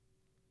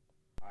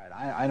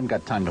I haven't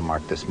got time to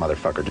mark this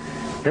motherfucker.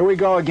 Here we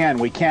go again.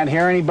 We can't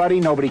hear anybody.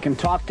 Nobody can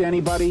talk to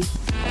anybody.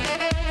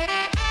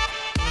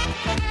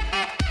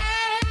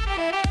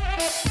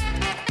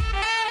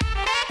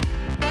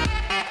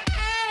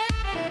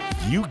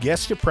 You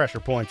guessed it, Pressure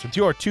Points with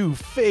your two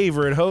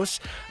favorite hosts.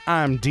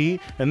 I'm D,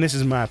 and this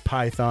is my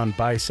Python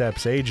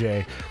Biceps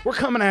AJ. We're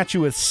coming at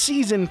you with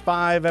Season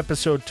 5,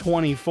 Episode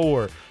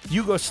 24,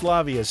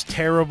 Yugoslavia's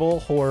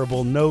terrible,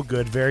 horrible, no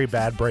good, very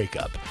bad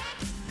breakup.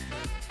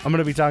 I'm going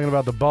to be talking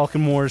about the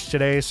Balkan Wars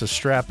today, so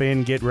strap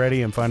in, get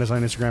ready, and find us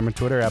on Instagram and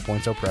Twitter at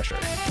PointsOPressure.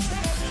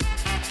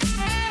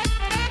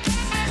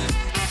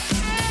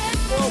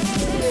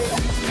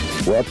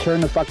 Well,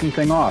 turn the fucking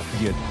thing off,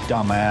 you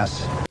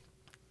dumbass.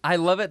 I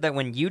love it that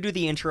when you do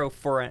the intro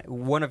for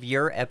one of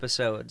your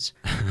episodes,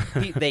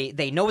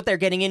 they know what they're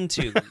getting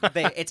into.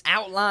 It's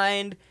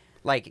outlined.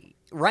 Like,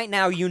 right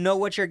now, you know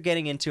what you're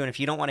getting into, and if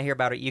you don't want to hear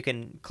about it, you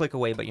can click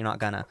away, but you're not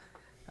gonna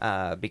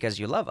because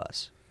you love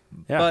us.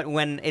 Yeah. But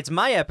when it's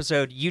my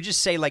episode, you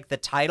just say, like, the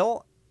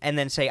title and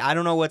then say, I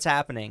don't know what's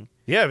happening.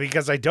 Yeah,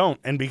 because I don't.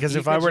 And because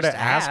if I were to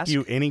ask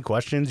you any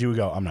questions, you would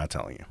go, I'm not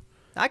telling you.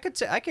 I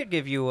could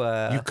give you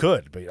a... You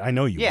could, but I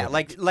know you Yeah,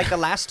 wouldn't. like the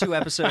last two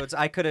episodes,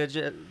 I could have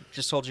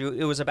just told you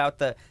it was about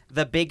the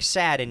big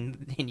sad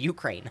in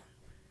Ukraine.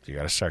 You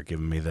got to start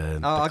giving me the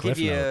I'll cliff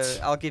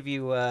notes. I'll give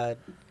you a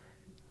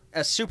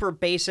super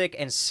basic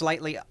and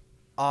slightly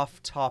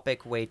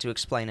off-topic way to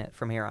explain it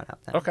from here on out.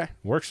 Then. Okay,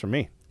 works for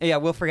me. Yeah,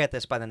 we'll forget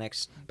this by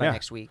next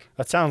week.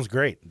 That sounds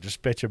great.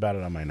 Just bitch about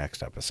it on my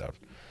next episode.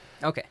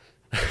 Okay.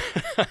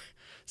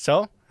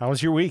 So, how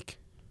was your week?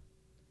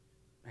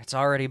 It's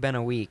already been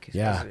a week.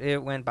 Yeah.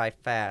 It went by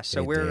fast.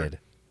 So we're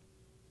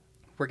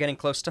getting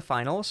close to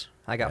finals.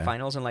 I got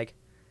finals in like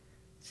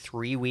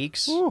 3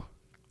 weeks. Ooh.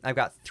 I've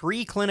got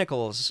 3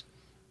 clinicals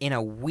in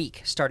a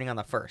week starting on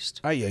the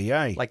 1st.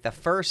 Ay. Like the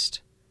 1st,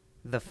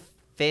 the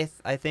 5th,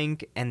 I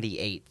think, and the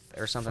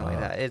 8th or something like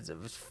that. It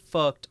was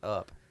fucked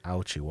up.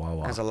 Ouchie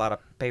wawa. There's a lot of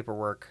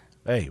paperwork.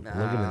 Hey, look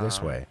at it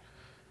this way.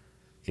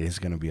 It is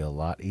going to be a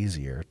lot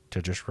easier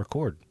to just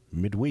record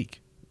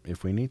midweek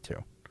if we need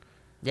to.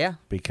 Yeah.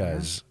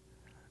 Because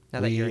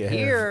now that you're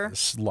here,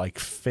 like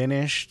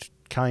finished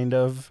kind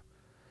of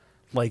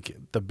like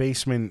the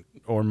basement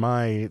or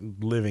my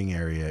living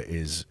area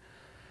is.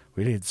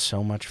 We did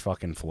so much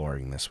fucking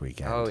flooring this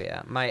weekend. Oh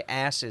yeah, my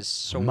ass is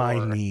sore. My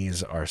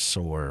knees are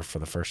sore for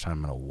the first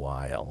time in a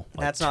while.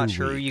 Like That's not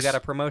true. weeks. You got a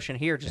promotion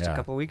here just a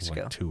couple weeks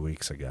ago. 2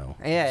 weeks ago.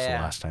 Yeah, It's the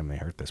last time they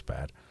hurt this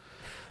bad.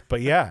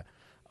 But yeah,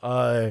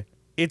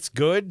 it's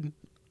good.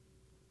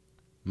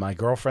 My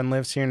girlfriend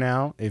lives here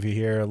now. If you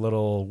hear a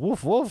little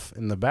woof woof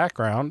in the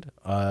background,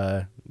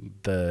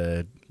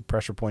 the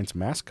Pressure Points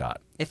mascot.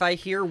 If I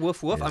hear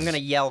woof woof, I'm gonna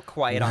yell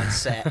quiet on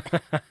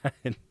set.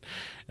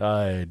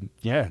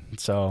 Yeah.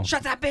 So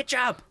shut that bitch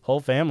up.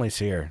 Whole family's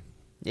here.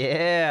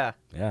 Yeah.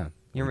 Yeah.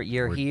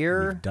 You're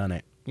here. We've done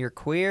it. You're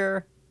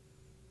queer.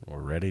 We're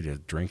ready to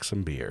drink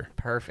some beer.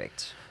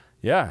 Perfect.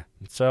 Yeah.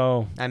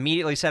 So I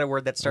immediately said a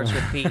word that starts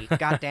with P.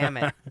 God damn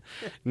it.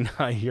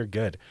 No, you're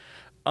good.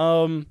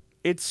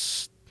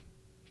 It's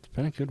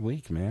been a good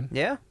week, man.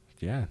 Yeah.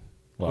 Yeah.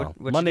 Well,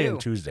 What'd Monday you do?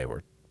 and Tuesday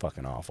were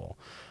fucking awful.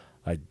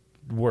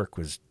 Work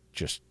was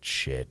just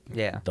shit.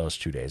 Yeah. Those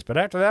 2 days, but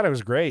after that, it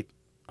was great.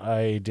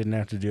 I didn't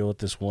have to deal with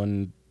this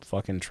one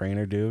fucking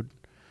trainer dude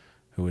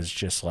who was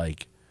just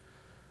like,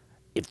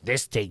 if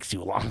this takes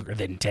you longer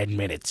than 10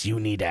 minutes, you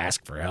need to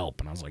ask for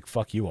help. And I was like,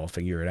 fuck you, I'll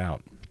figure it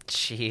out.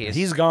 Jeez.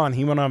 He's gone.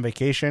 He went on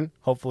vacation.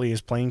 Hopefully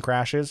his plane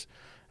crashes,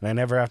 and I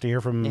never have to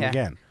hear from him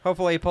again.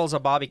 Hopefully he pulls a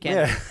Bobby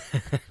Kennedy.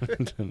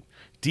 Yeah.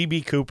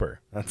 DB Cooper.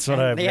 That's what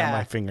I've got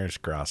my fingers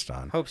crossed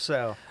on. Hope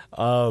so.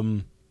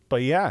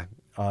 But yeah,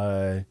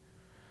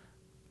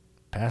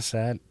 past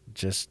that,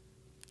 just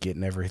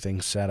getting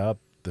everything set up.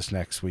 This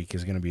next week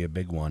is going to be a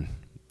big one.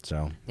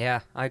 So yeah,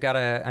 I got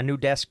a new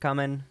desk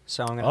coming,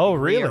 so I'm going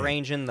to be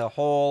rearranging the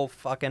whole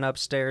fucking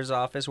upstairs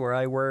office where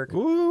I work.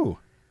 Ooh.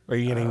 Are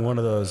you getting one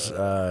of those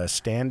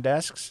stand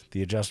desks,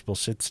 the adjustable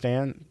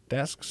sit-stand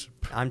desks?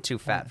 I'm too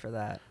fat for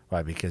that.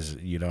 Why, because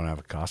you don't have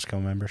a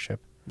Costco membership?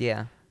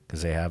 Yeah.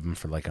 Because they have them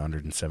for like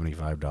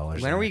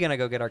 $175. When are we going to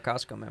go get our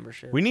Costco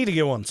membership? We need to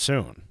get one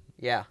soon.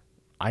 Yeah.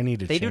 I need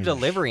to They do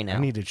delivery now. I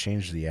need to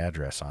change the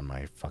address on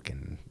my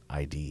fucking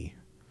ID.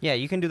 Yeah,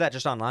 you can do that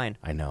just online.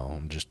 I know.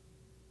 I'm just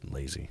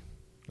lazy.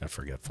 I'm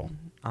forgetful.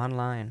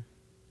 Online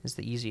is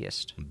the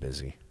easiest. I'm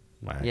busy.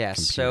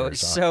 Yes,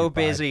 so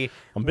busy.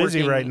 I'm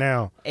busy right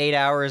now. 8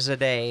 hours a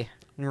day.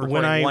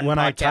 When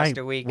I type,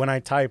 a week. when I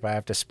type, I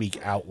have to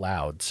speak out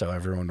loud so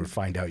everyone would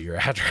find out your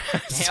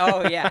address.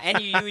 Oh yeah,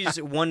 and you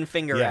use one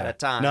finger at a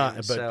time. No,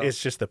 but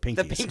it's just the pinkies.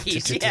 The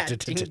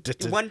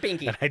pinkies, yeah. One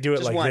pinky. And I do it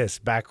just like one. this,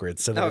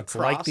 backwards, so that it's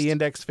crossed. like the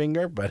index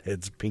finger, but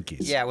it's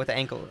pinkies. Yeah, with the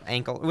ankle,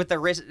 with the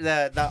wrist,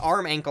 the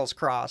arm ankles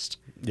crossed.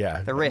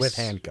 Yeah, the wrists with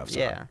handcuffs.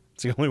 Yeah. On.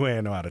 It's the only way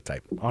I know how to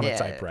type on a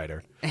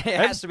typewriter. It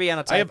has to be on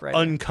a typewriter.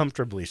 I have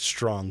uncomfortably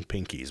strong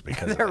pinkies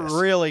because they're of this.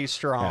 really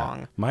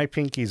strong. Yeah. My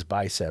pinky's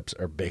biceps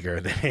are bigger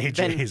than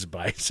AJ's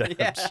biceps.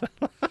 Yeah.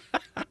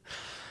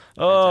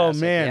 Oh,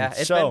 Fantastic. man. Yeah,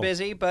 it's So- been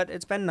busy, but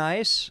it's been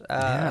nice.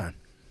 Yeah.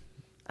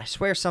 I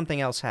swear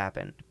something else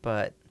happened,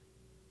 but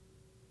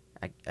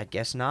I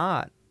guess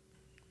not.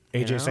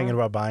 AJ's know? thinking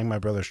about buying my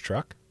brother's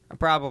truck. I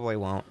probably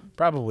won't.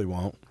 Probably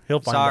won't. He'll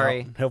find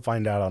Sorry. out. He'll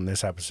find out on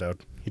this episode.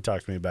 He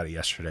talked to me about it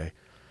yesterday.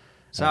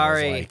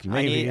 Sorry, like,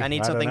 maybe, I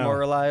need I something don't more know.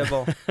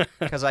 reliable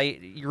because I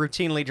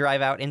routinely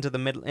drive out into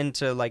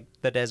like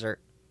the desert,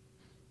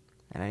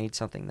 and I need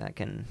something that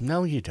can.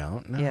 No, you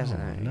don't. No, Yes,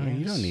 no, you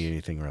yes. don't need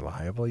anything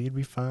reliable. You'd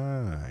be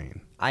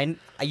fine.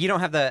 You don't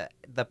have the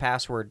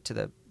password to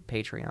the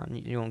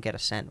Patreon. You won't get a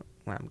cent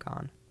when I'm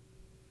gone.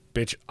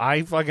 Bitch,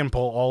 I fucking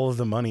pull all of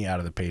the money out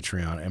of the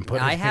Patreon and put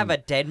it I have in. a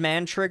dead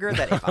man trigger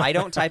that if I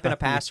don't type in a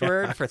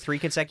password for 3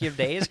 consecutive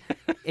days,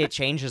 it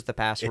changes the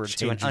password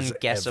to an changes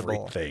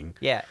unguessable. everything.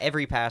 Yeah,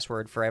 every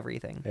password for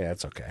everything. Yeah,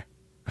 it's okay.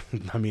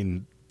 I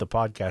mean, the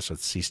podcast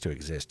would cease to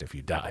exist if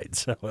you died,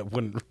 so it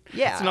wouldn't.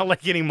 Yeah. It's not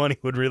like any money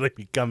would really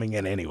be coming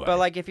in anyway. But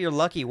like if you're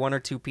lucky, 1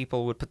 or 2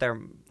 people would put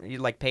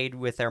paid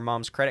with their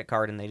mom's credit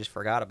card and they just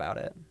forgot about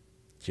it.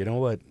 You know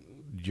what?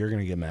 You're going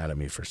to get mad at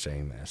me for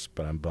saying this,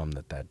 but I'm bummed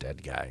that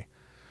dead guy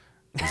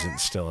isn't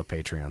still a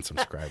Patreon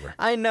subscriber.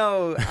 I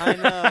know.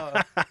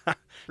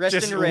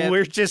 Rest in rip.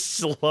 We're just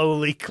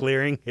slowly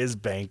clearing his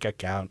bank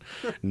account.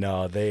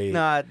 No,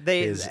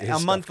 his a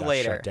month stuff got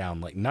later. shut down.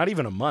 Like not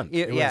even a month.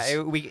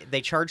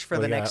 They charged for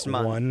we the got next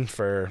month. One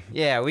for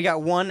Yeah, we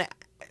got one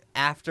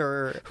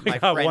after we my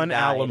got friend one died.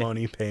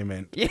 alimony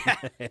payment. Yeah.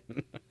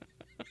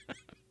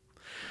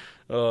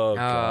 Oh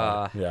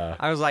god. Yeah.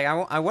 I was like,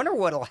 I wonder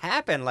what'll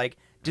happen. Like,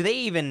 do they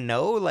even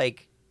know? Do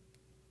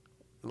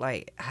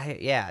they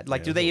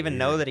it's even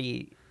know weird. that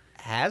he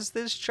has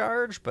this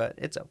charge? But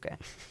it's okay.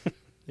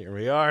 Here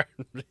we are.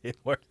 It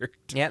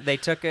worked. Yeah, they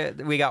took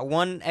it. We got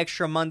 1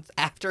 extra month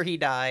after he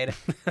died,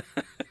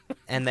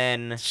 and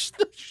then It's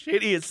the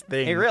shittiest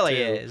thing. it really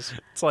too. is.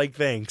 It's like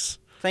thanks.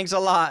 Thanks a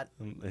lot.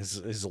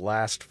 His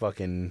last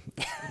fucking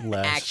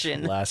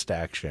Action. last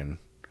action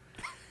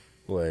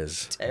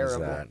was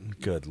Terrible. that.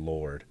 Good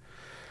lord.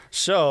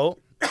 So,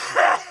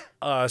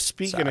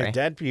 speaking Sorry. of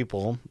dead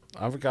people,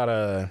 I've got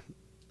a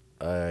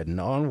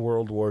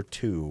non-World War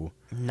II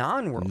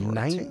Non-World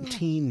War II.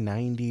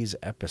 1990s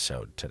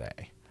episode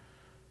today.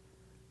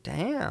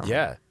 Damn.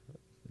 Yeah.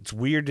 It's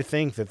weird to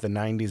think that the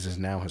 90s is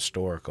now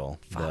historical,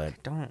 but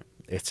Fuck, don't.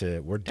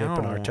 we're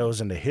dipping our No.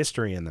 toes into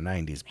history in the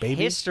 90s, baby.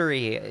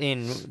 History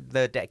in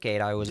the decade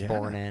I was Yeah.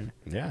 born in,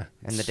 Yeah.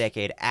 and the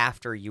decade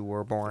after you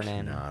were born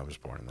in, No, I was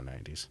born in the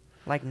 90s.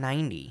 like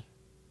 90.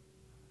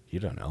 You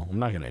don't know. I'm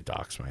not going to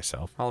dox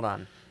myself. Hold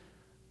on.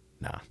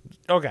 Nah.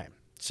 Okay.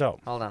 So,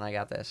 Hold on, I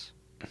got this.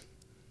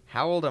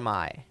 How old am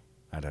I?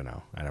 I don't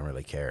know. I don't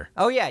really care.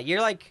 Oh yeah,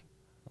 you're like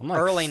I'm like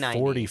early 90s.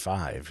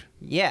 45.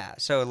 Yeah,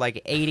 so like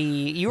 80.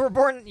 You were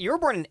born in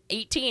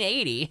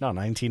 1880. No,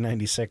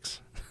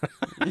 1996.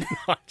 No,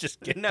 I'm just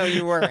kidding. No,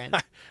 you weren't.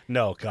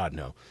 No, God,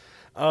 no.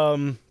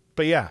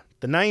 But yeah,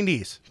 the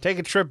 90s. Take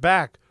a trip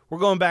back. We're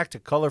going back to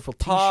colorful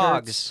T-shirts.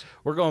 Pogs.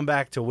 We're going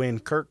back to when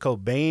Kurt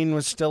Cobain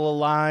was still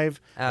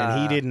alive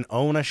and he didn't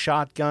own a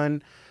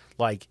shotgun.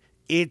 Like,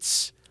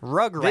 it's...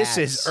 Rugrats. This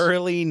is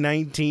early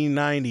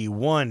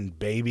 1991,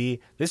 baby.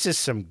 This is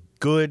some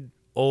good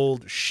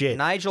old shit.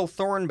 Nigel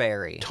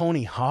Thornberry.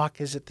 Tony Hawk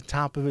is at the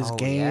top of his Oh,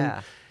 game.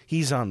 yeah.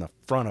 He's on the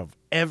front of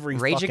every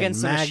Rage fucking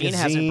Against the magazine.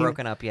 Machine hasn't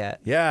broken up yet.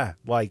 Yeah,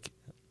 like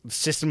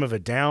System of a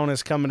Down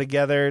is coming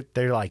together.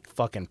 They're like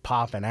fucking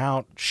popping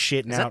out,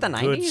 shitting Is that out the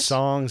good 90s?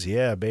 songs.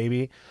 Yeah,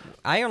 baby.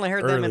 I only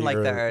heard them in like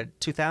Early.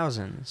 the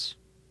 2000s.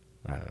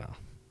 I don't know.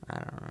 I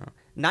don't know.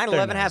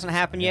 9/11 hasn't 90s,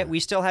 happened yet. yeah. We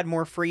still had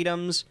more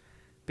freedoms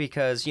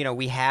because,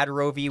 we had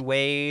Roe v.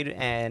 Wade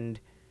and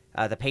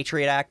the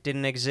Patriot Act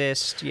didn't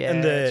exist yet.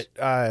 And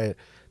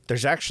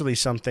there's actually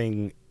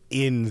something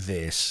in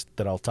this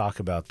that I'll talk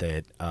about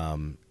that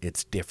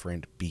it's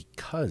different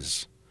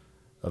because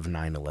of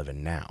 9/11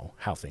 now,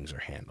 how things are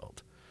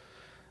handled.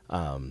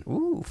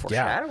 Ooh,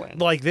 foreshadowing.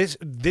 Yeah, like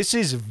this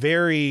is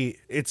very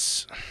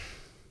it's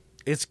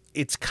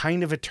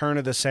kind of a turn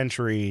of the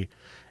century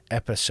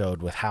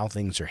episode with how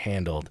things are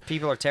handled.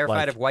 People are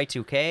terrified of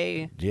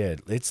Y2K. Yeah,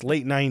 it's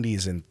late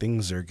 90s and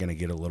things are going to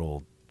get a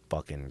little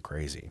fucking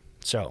crazy.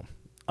 So,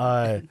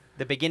 The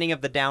beginning of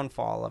the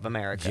downfall of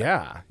America.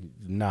 yeah,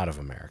 not of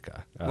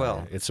America.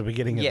 Well, it's the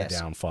beginning of yes. the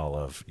downfall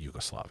of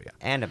Yugoslavia.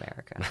 And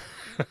America.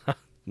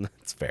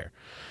 That's fair.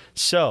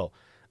 So,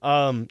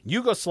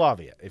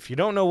 Yugoslavia, if you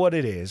don't know what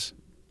it is,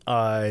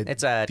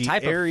 It's a the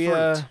type area,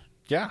 of fruit.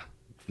 Yeah,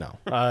 no.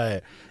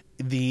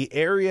 The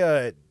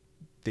area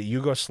that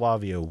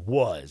Yugoslavia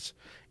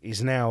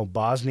is now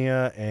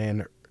Bosnia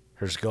and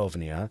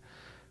Herzegovina,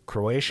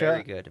 Croatia,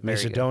 Very good, very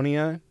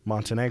Macedonia,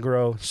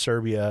 Montenegro,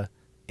 Serbia,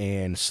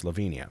 and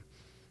Slovenia.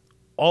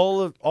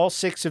 All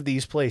 6 of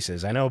these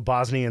places. I know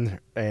Bosnia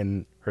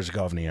and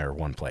Herzegovina are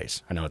one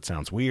place. I know it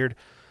sounds weird,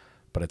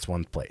 but it's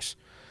one place.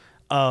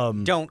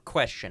 Don't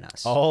question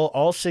us.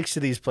 All 6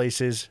 of these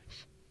places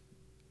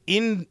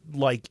in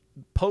like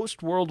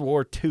post World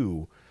War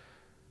II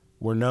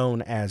were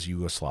known as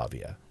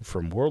Yugoslavia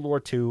from World War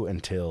II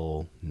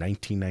until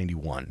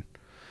 1991.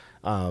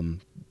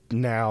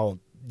 Now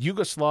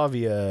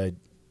Yugoslavia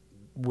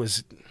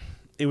was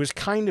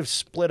kind of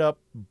split up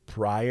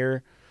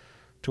prior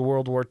to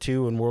World War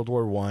II and World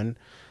War I,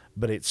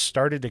 but it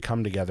started to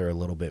come together a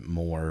little bit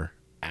more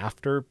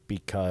after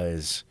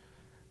because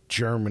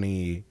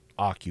Germany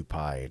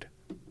occupied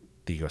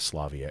the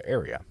Yugoslavia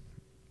area.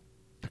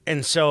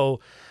 And so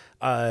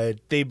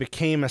they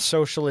became a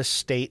socialist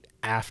state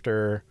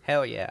after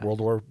Hell yeah.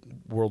 World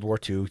War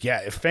II.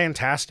 Yeah,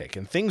 fantastic.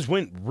 And things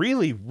went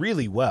really,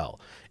 really well.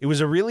 It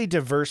was a really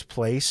diverse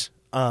place.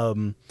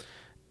 And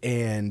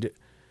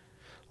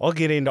I'll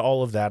get into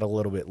all of that a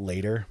little bit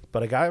later.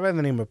 But a guy by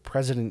the name of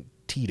President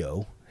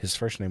Tito, his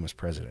first name was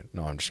President.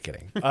 No, I'm just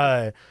kidding.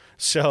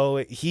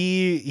 So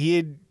he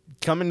had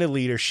come into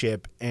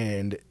leadership,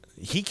 and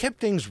he kept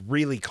things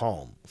really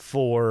calm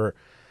for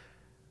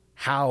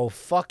how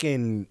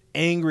fucking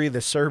angry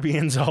the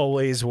Serbians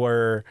always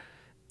were,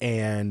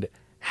 and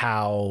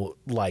how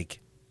like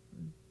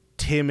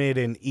timid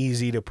and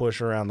easy to push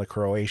around the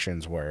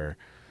Croatians were.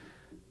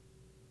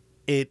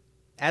 It,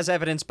 as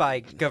evidenced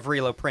by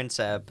Gavrilo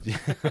Princip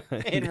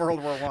in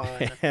World War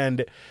I.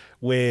 And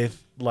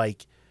with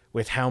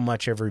how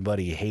much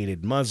everybody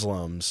hated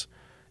Muslims,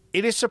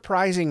 it is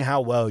surprising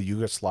how well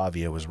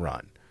Yugoslavia was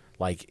run.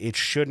 Like, it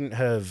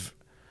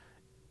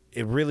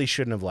really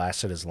shouldn't have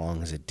lasted as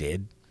long as it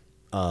did.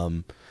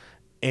 And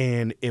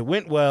it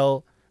went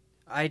well.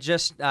 I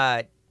just,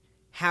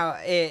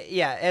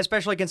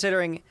 especially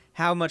considering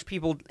how much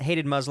people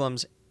hated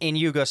Muslims in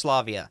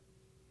Yugoslavia.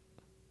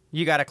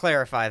 You got to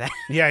clarify that.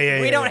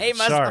 Yeah. We don't hate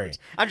Muslims. Sorry.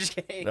 I'm just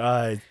kidding.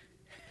 I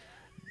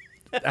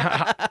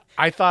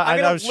thought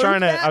I was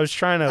trying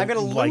to. I'm gonna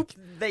like, loop.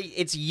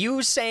 It's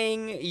you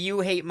saying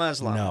you hate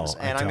Muslims, No,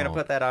 and I I'm gonna don't.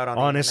 put that out on.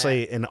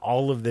 Honestly, the in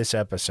all of this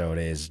episode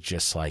is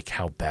just like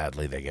how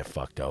badly they get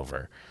fucked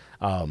over.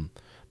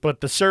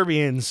 But the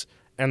Serbians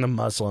and the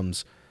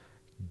Muslims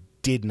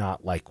did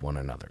not like one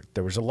another.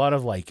 There was a lot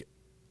of like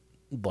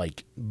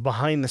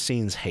behind the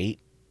scenes hate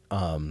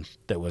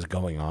that was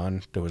going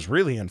on that was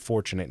really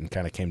unfortunate and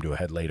kind of came to a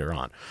head later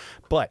on.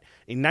 But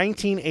in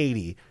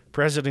 1980,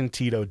 President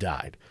Tito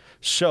died.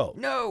 So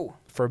No.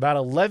 for about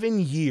 11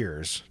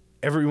 years,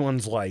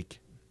 everyone's like,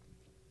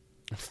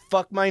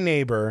 fuck my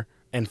neighbor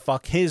and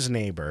fuck his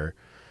neighbor.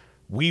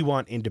 We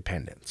want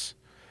independence.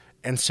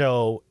 And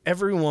so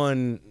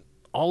everyone,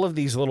 all of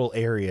these little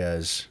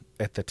areas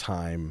at the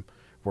time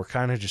were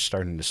kind of just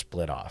starting to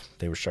split off.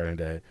 They were starting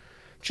to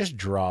just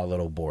draw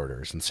little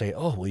borders and say,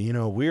 oh,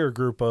 well, we're a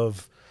group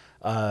of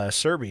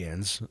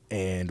Serbians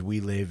and we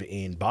live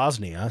in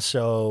Bosnia,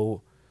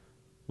 so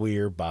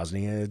we're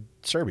Bosnia,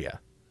 Serbia.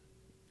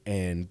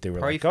 And they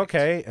were Perfect. like,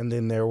 okay. And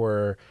then there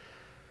were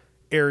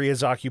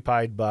areas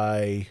occupied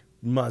by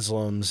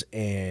Muslims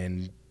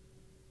and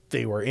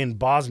they were in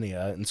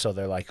Bosnia. And so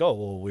they're like, oh,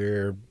 well,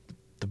 we're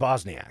the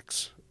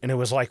Bosniaks. And it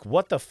was like,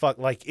 what the fuck?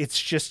 Like,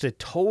 it's just a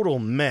total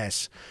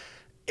mess.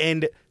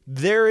 And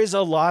there is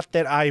a lot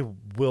that I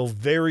will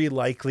very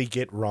likely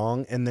get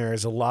wrong. And there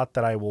is a lot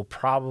that I will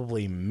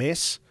probably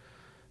miss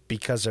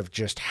because of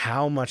just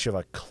how much of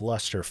a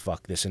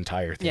clusterfuck this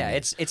entire thing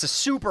is. It's a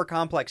super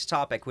complex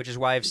topic, which is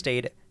why I've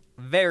stayed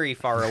very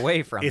far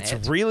away from It's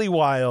it. really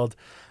wild.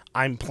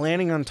 I'm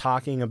planning on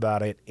talking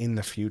about it in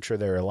the future.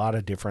 There are a lot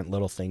of different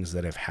little things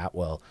that have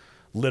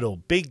little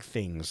big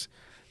things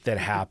that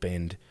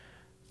happened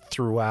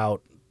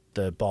throughout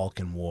the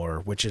Balkan War,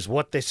 which is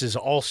what this is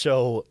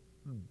also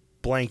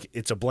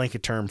it's a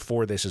blanket term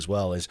for this as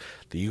well, is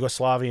the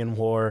Yugoslavian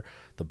War,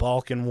 the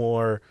Balkan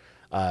War,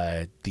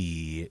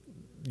 the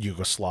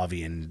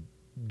Yugoslavian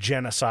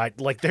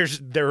genocide. Like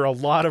there are a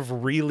lot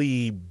of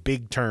really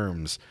big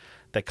terms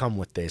that come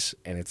with this,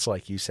 and it's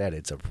like you said,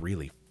 it's a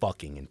really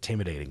fucking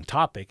intimidating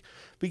topic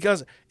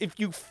because if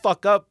you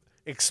fuck up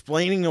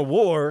explaining a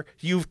war,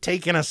 you've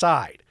taken a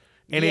side,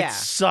 and Yeah. it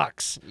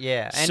sucks.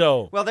 Yeah. And,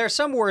 So well, there's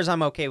some wars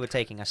I'm okay with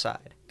taking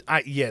aside,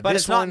 but but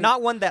it's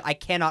not one that I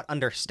cannot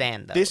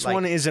understand. Though. This Like,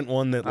 one isn't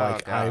one that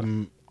like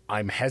God.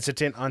 I'm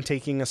hesitant on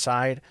taking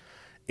aside.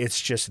 It's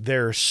just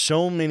there are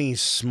so many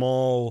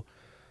small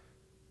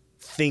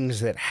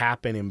things that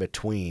happen in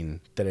between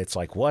that it's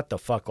like, what the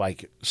fuck?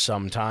 Like,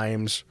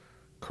 sometimes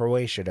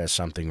Croatia does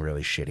something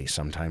really shitty.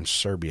 Sometimes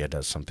Serbia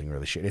does something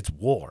really shitty. It's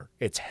war.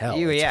 It's hell.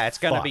 it's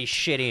gonna fucked. be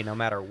shitty no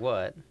matter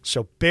what.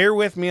 So bear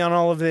with me on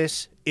all of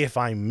this. If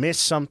I miss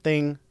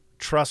something,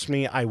 trust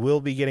me, I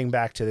will be getting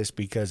back to this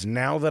because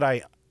now that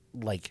I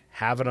like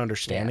have an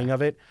understanding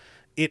of it,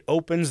 it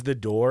opens the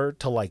door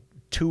to like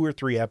 2 or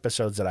 3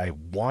 episodes that I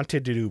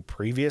wanted to do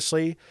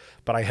previously,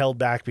 but I held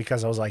back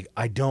because I was like,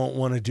 I don't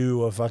want to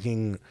do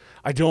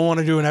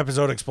an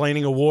episode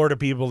explaining a war to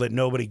people that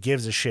nobody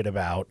gives a shit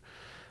about,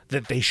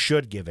 that they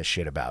should give a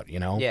shit about,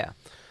 Yeah,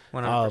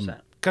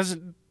 100%. Because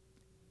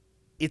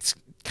it's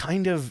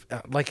kind of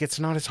like, it's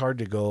not as hard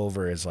to go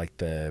over as like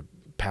the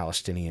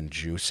Palestinian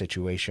Jew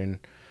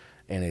situation,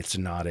 and it's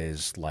not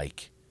as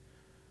like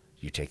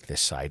you take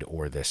this side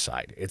or this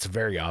side. It's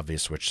very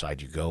obvious which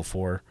side you go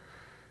for.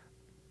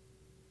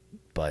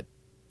 But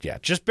yeah,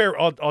 just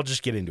I'll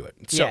just get into it.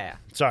 So, Yeah.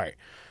 Sorry.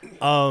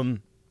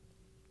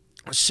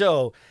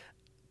 So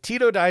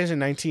Tito dies in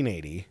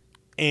 1980.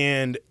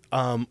 And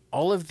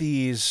all of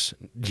these,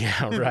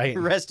 yeah, right.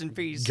 Rest in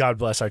peace. God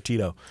bless our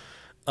Tito.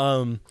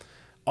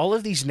 All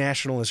of these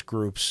nationalist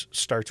groups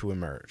start to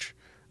emerge.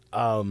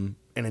 And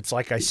it's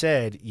like I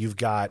said, you've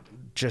got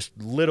just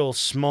little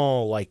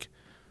small, like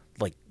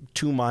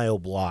 2-mile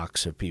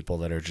blocks of people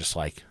that are just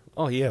like,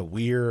 oh yeah,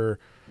 we're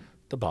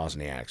the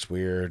Bosniaks,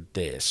 we're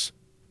this.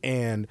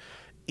 And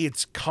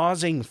it's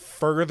causing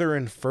further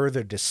and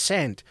further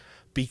dissent,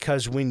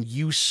 because when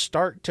you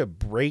start to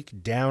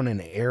break down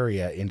an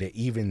area into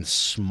even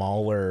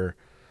smaller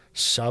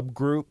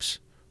subgroups,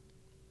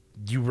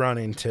 you run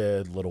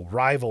into little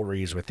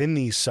rivalries within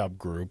these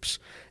subgroups,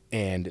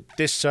 and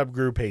this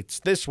subgroup hates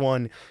this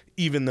one,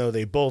 even though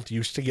they both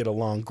used to get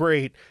along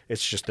great.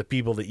 It's just the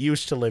people that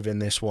used to live in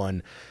this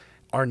one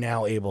are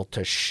now able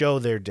to show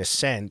their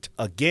dissent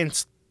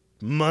against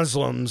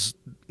Muslims,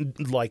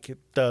 like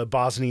the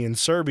Bosnian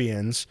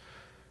Serbians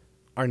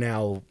are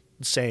now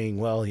saying,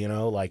 well, you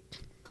know, like,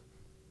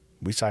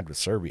 we side with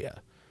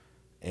Serbia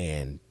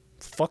and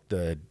fuck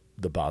the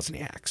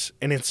Bosniaks.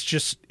 And it's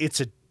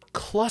a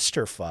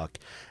clusterfuck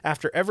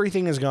after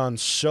everything has gone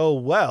so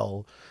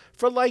well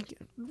for like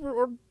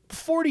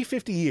 40,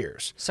 50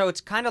 years. So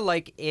it's kind of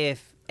like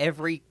if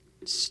every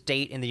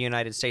state in the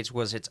United States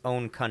was its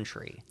own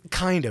country.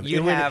 Kind of.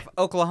 You have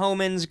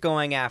Oklahomans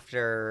going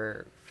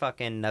after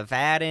fucking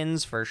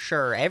Nevadans for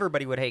sure.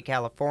 Everybody would hate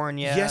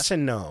California. Yes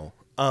and no.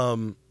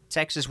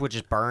 Texas would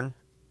just burn.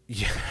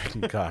 Yeah,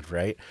 God,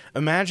 right?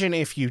 Imagine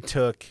if you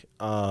took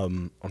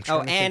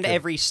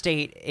every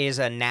state is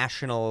a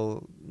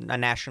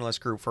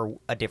nationalist group for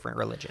a different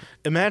religion.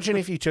 Imagine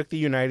if you took the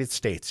United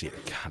States.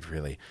 God,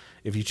 really?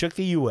 If you took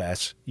the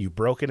U.S., you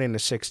broke it into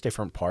 6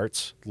 different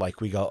parts.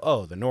 Like we go,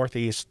 oh, the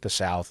Northeast, the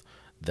South,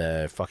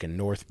 the fucking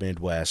North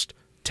Midwest,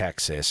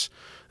 Texas,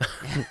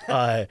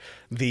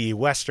 the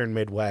Western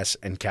Midwest,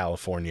 and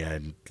California,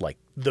 and like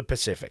the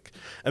Pacific.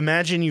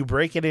 Imagine you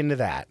break it into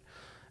that.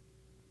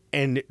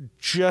 And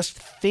just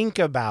think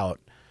about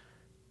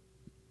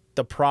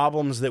the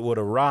problems that would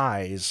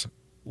arise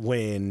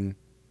when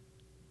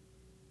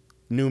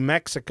New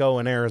Mexico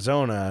and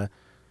Arizona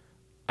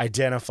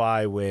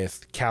identify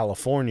with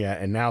California,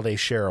 and now they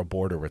share a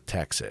border with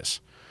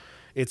Texas.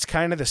 It's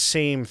kind of the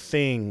same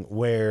thing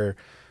where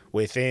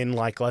within,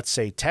 like, let's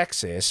say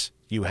Texas,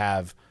 you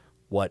have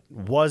what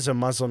was a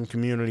Muslim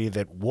community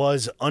that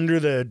was under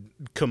the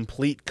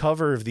complete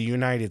cover of the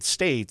United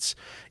States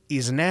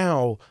is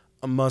now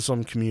a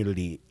Muslim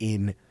community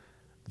in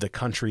the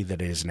country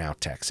that is now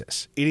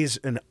Texas. It is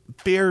a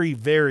very,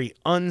 very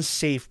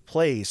unsafe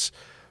place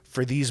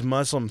for these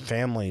Muslim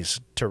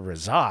families to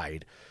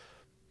reside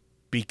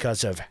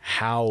because of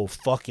how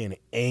fucking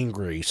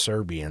angry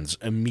Serbians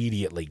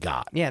immediately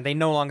got. Yeah, they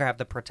no longer have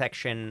the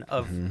protection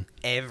of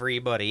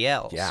everybody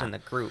else in the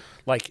group.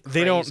 Like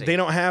they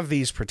don't have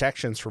these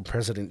protections from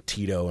President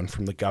Tito and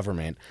from the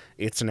government.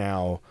 It's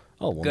now,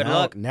 oh, well, good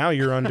luck. Now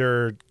you're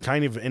under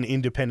kind of an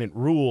independent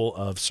rule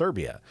of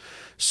Serbia.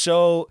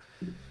 So,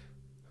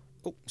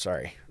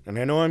 sorry. And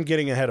I know I'm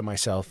getting ahead of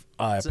myself.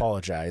 I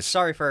apologize.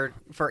 Sorry for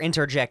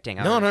interjecting.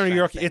 No,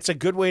 you're okay. It's a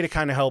good way to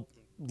kind of help,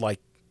 like,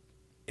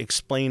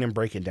 explain and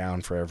break it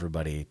down for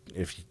everybody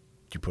if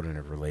you put it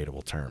in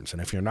relatable terms.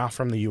 And if you're not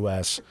from the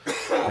U.S.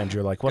 and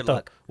you're like, what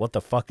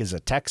the fuck is a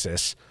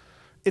Texas?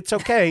 It's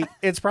okay.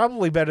 It's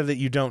probably better that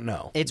you don't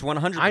know. It's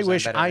 100%. I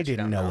wish better I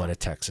didn't know what a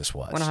Texas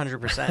was.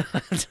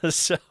 100%.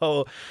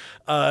 So,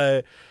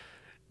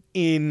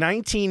 in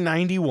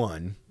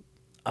 1991,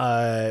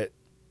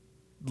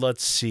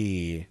 let's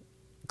see,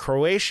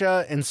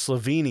 Croatia and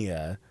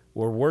Slovenia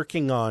were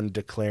working on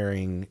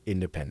declaring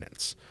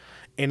independence.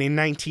 And in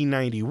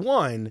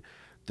 1991,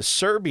 the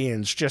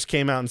Serbians just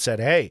came out and said,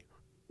 hey,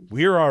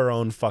 we're our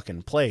own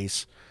fucking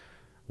place.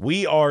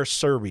 We are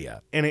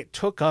Serbia. And it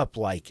took up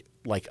like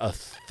a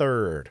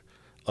third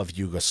of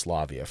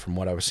Yugoslavia from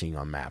what I was seeing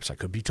on maps. I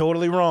could be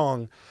totally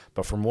wrong,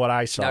 but from what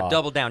I saw... Now,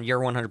 double down. You're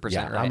 100%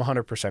 right. I'm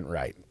 100%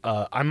 right.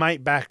 I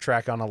might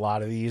backtrack on a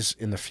lot of these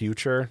in the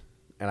future,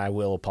 and I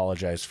will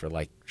apologize for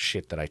like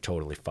shit that I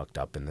totally fucked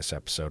up in this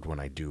episode when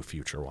I do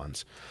future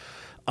ones.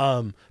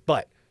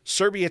 But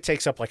Serbia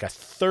takes up like a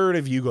third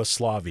of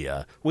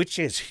Yugoslavia, which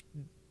is...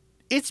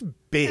 It's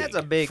big, That's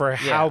a big for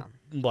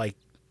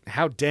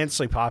how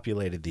densely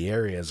populated the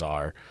areas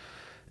are.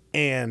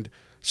 And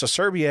so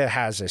Serbia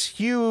has this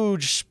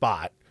huge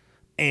spot,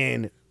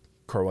 and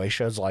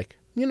Croatia's like,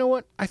 you know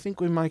what? I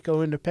think we might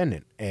go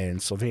independent. And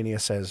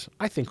Slovenia says,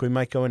 I think we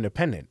might go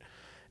independent.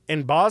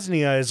 And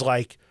Bosnia is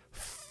like,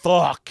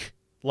 fuck.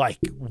 Like,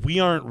 we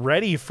aren't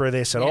ready for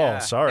this at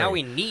all. Sorry. Now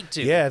we need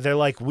to. Yeah, they're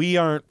like, we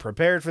aren't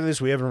prepared for this.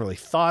 We haven't really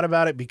thought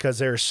about it because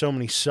there are so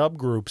many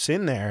subgroups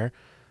in there.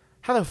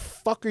 How the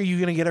fuck are you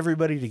going to get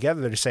everybody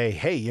together to say,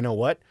 hey, you know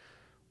what?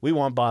 We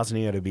want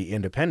Bosnia to be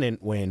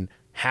independent when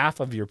half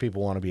of your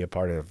people want to be a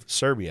part of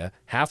Serbia,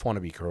 half want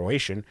to be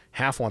Croatian,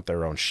 half want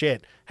their own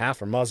shit,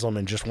 half are Muslim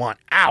and just want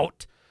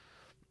out.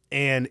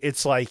 And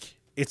it's like,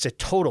 it's a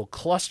total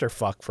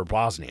clusterfuck for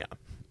Bosnia.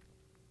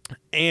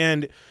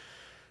 And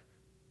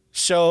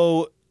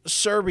so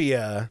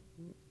Serbia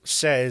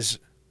says,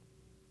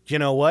 you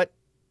know what?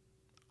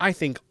 I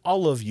think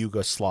all of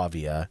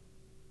Yugoslavia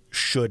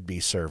should be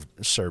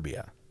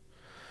Serbia.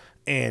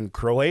 And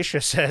Croatia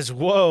says,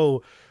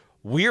 whoa,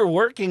 we're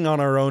working on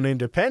our own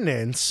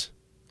independence.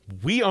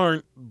 We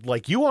aren't,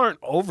 like, you aren't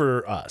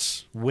over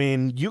us.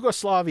 When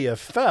Yugoslavia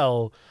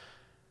fell,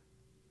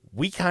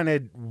 we kind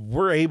of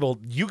were able,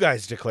 you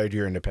guys declared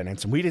your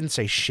independence, and we didn't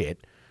say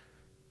shit.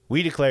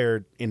 We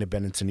declared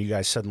independence, and you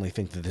guys suddenly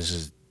think that this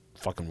is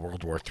fucking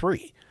World War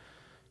III.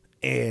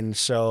 And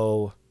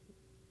so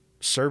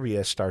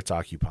Serbia starts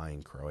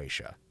occupying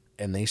Croatia,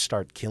 and they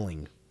start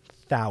killing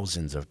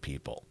thousands of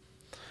people.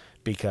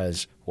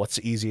 Because what's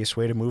the easiest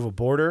way to move a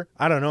border?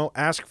 I don't know.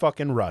 Ask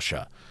fucking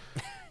Russia.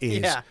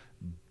 Is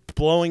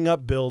blowing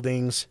up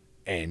buildings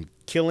and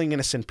killing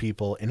innocent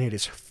people, and it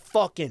is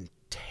fucking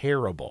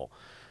terrible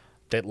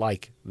that,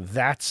 like,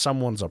 that's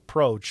someone's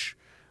approach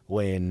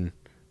when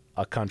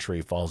a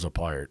country falls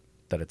apart.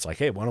 That it's like,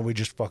 hey, why don't we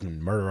just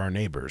fucking murder our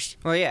neighbors?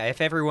 Well, yeah, if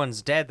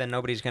everyone's dead, then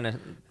nobody's going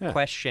to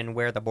question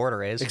where the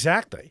border is.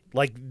 Exactly.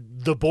 Like,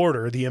 the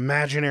border, the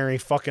imaginary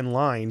fucking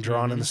line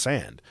drawn in the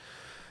sand.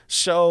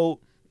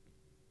 So,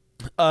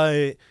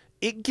 it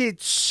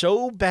gets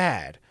so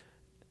bad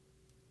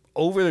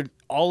over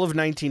all of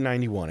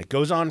 1991. It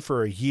goes on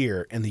for a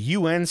year, and the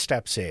UN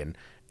steps in,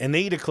 and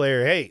they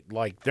declare, hey,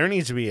 like, there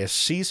needs to be a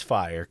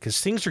ceasefire because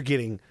things are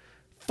getting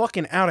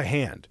fucking out of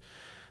hand.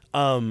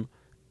 And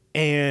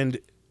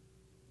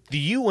the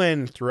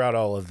UN, throughout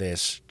all of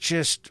this,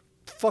 just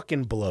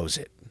fucking blows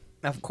it.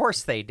 Of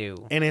course they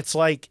do. And it's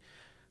like,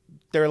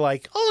 they're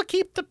like, oh,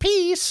 keep the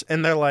peace.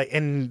 And they're like,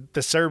 and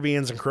the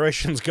Serbians and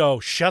Croatians go,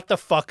 shut the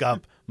fuck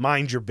up,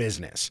 mind your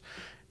business.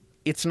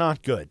 It's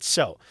not good.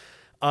 So,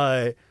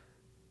 back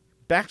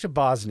to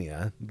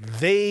Bosnia,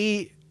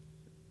 they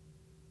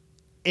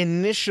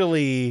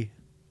initially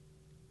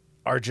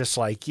are just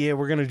like, yeah,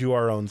 we're going to do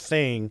our own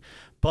thing.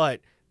 But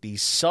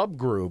these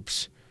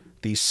subgroups,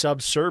 these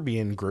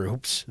sub-Serbian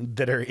groups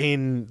that are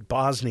in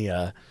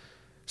Bosnia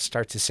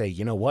start to say,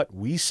 you know what?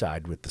 We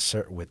side with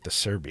the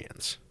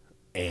Serbians.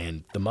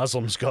 And the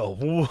Muslims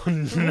go,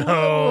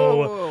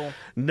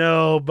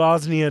 no,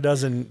 Bosnia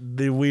doesn't,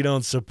 we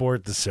don't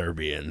support the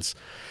Serbians.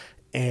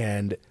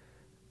 And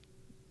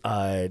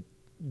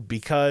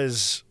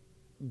because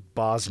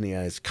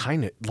Bosnia is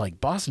kind of,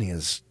 like,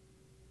 Bosnia's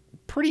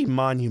pretty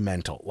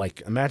monumental.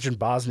 Like, imagine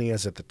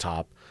Bosnia's at the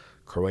top,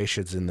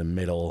 Croatia's in the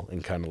middle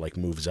and kind of like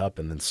moves up,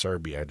 and then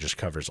Serbia just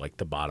covers like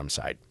the bottom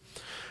side.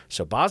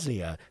 So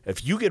Bosnia,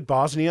 if you get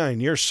Bosnia and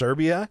you're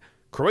Serbia,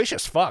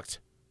 Croatia's fucked.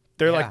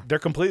 They're like, they're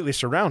completely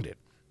surrounded.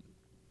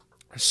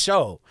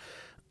 So,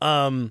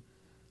 when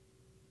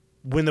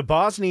the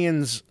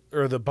Bosnians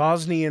or the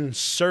Bosnian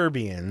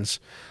Serbians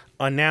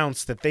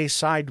announced that they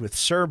side with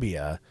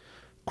Serbia,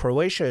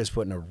 Croatia is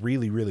put in a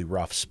really, really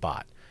rough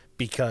spot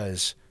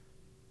because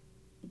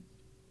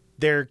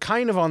they're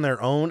kind of on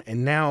their own,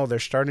 and now they're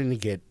starting to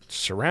get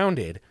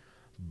surrounded,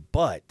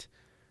 but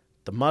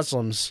the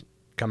Muslims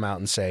come out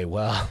and say,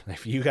 well,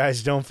 if you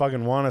guys don't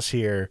fucking want us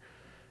here,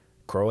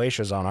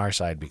 Croatia's on our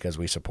side because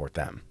we support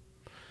them.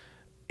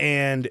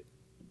 And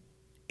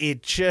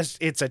it's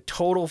a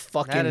total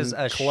fucking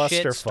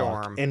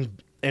clusterfuck.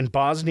 And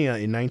Bosnia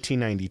in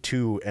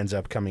 1992 ends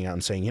up coming out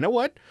and saying, you know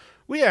what?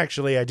 We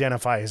actually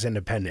identify as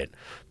independent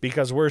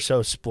because we're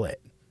so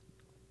split.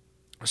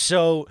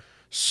 So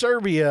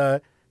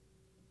Serbia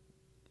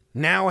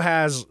now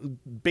has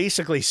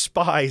basically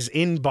spies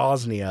in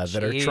Bosnia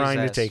that are trying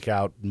to take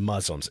out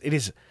Muslims.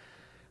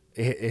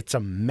 It's a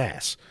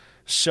mess.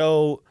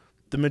 So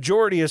the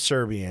majority of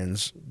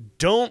Serbians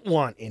don't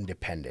want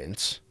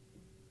independence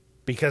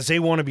because they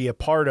want to be a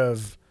part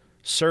of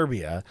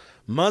Serbia.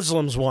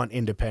 Muslims want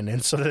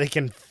independence so that they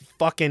can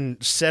fucking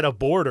set a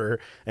border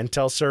and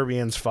tell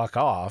Serbians fuck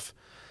off.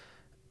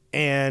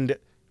 And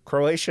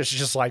Croatia's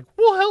just like,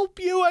 we'll help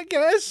you, I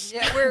guess.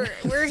 Yeah,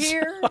 we're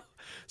here.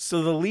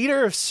 So the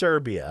leader of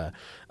Serbia,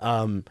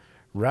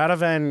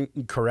 Radovan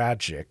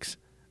Karadzic.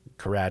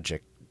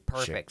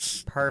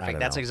 Perfect.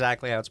 That's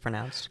exactly how it's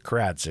pronounced.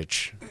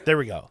 Karadzic. There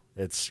we go.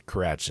 It's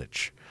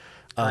Karadzic.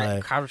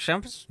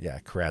 Karadzic? Yeah,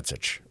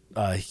 Karadzic.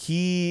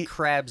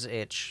 Crab's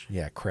itch.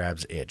 Yeah,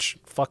 Crab's itch.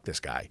 Fuck this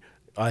guy.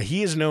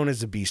 He is known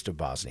as the Beast of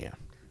Bosnia.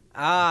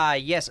 Ah,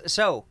 yes.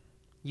 So,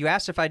 you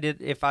asked if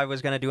I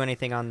was going to do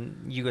anything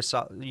on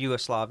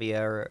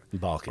Yugoslavia or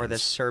the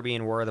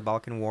Serbian War or the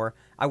Balkan War.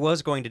 I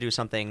was going to do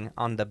something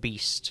on the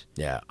Beast.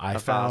 Yeah, I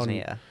found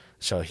Bosnia.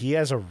 So he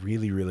has a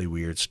really, really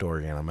weird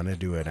story, and I'm going to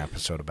do an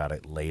episode about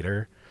it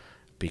later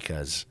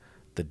because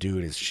the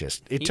dude is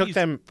just... He's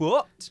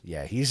booked.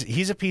 Yeah,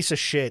 he's a piece of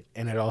shit,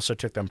 and it also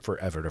took them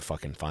forever to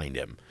fucking find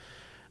him.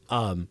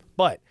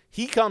 But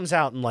he comes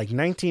out in like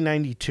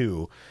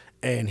 1992,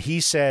 and he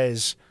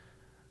says,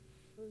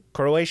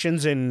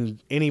 Croatians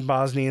and any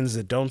Bosnians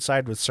that don't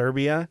side with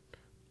Serbia,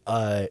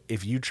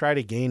 if you try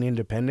to gain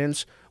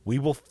independence, we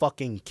will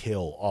fucking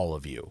kill all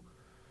of you.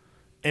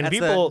 And that's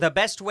people, the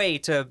best way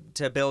to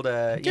build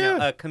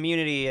a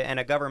community and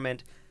a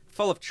government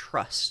full of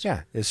trust.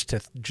 Yeah, is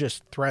to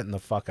just threaten the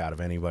fuck out of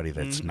anybody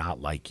that's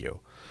not like you.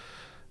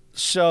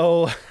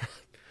 So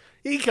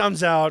he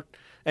comes out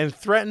and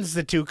threatens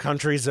the two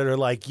countries that are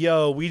like,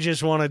 yo, we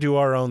just want to do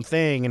our own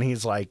thing. And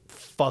he's like,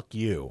 fuck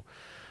you.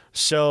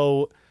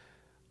 So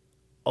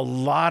a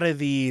lot of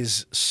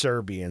these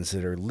Serbians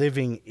that are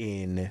living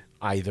in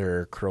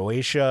either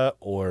Croatia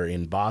or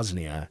in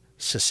Bosnia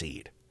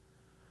secede.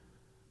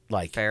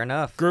 Like, Fair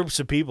enough. groups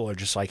of people are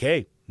just like,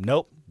 hey,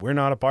 nope, we're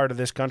not a part of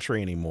this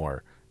country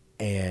anymore.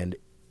 And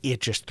it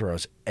just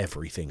throws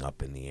everything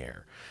up in the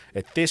air.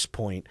 At this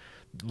point,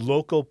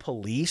 local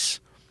police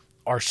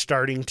are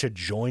starting to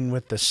join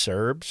with the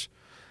Serbs.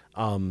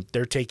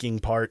 They're taking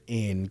part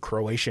in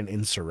Croatian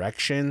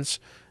insurrections,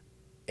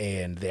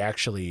 and they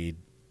actually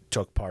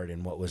took part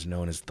in what was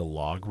known as the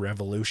Log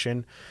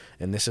Revolution.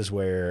 And this is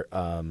where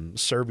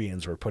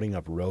Serbians were putting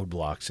up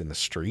roadblocks in the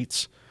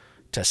streets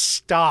to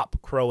stop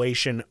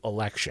Croatian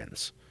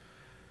elections.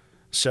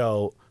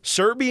 So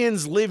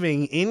Serbians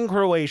living in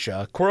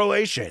Croatia,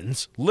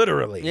 Croatians,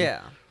 literally,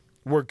 Yeah.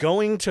 were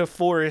going to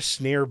forests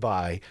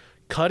nearby,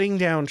 cutting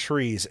down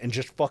trees and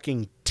just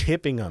fucking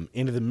tipping them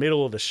into the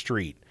middle of the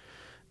street.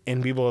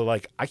 And people are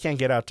like, I can't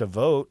get out to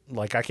vote.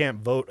 Like, I can't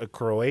vote a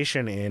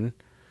Croatian in.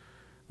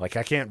 Like,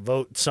 I can't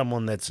vote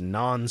someone that's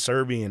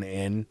non-Serbian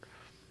in.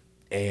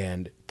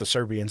 And the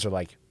Serbians are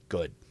like,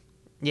 good.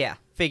 Yeah.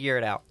 Figure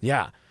it out.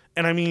 Yeah.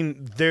 And I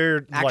mean,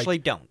 they're Actually,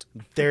 like, don't.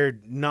 they're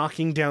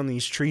knocking down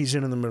these trees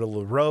in the middle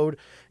of the road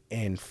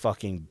and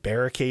fucking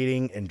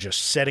barricading and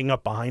just setting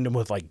up behind them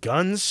with like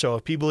guns. So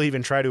if people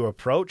even try to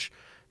approach,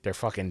 they're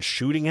fucking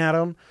shooting at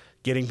them,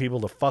 getting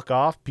people to fuck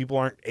off. People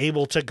aren't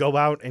able to go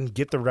out and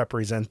get the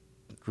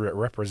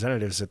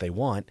representatives that they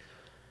want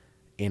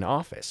in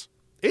office.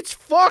 It's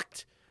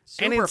fucked.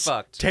 And Super it's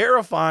fucked.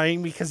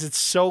 terrifying because it's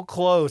so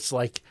close.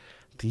 Like,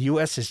 the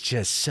U.S. is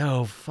just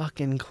so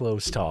fucking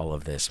close to all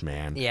of this,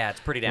 man. Yeah, it's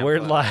pretty damn We're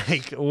close.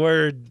 like,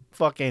 we're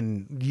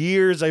fucking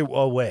years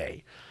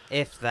away.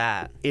 If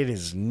that. It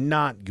is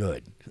not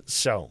good.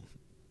 So,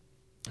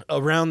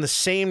 around the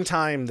same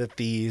time that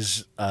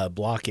these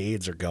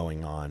blockades are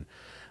going on,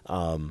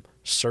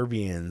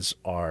 Serbians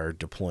are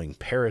deploying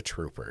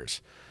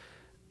paratroopers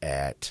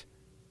at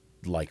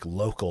like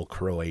local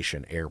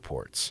Croatian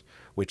airports,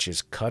 which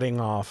is cutting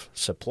off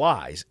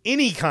supplies,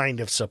 any kind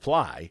of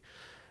supply,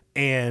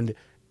 and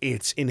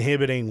it's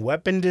inhibiting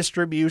weapon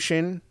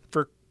distribution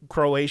for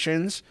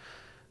Croatians.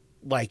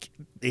 Like,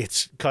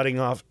 it's cutting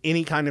off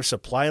any kind of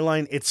supply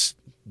line. It's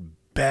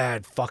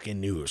bad fucking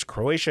news.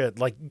 Croatia,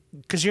 like,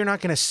 because you're not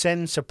going to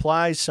send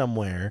supplies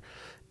somewhere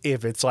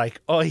if it's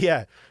like, oh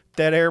yeah,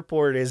 that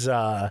airport is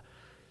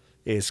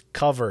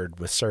covered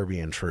with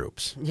Serbian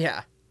troops.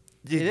 Yeah.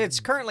 It's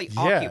currently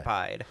Yeah.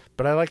 occupied.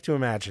 But I like to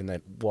imagine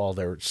that while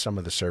some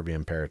of the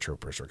Serbian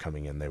paratroopers were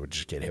coming in, they would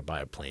just get hit by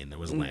a plane that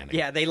was landing.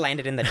 Yeah, they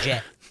landed in the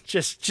jet.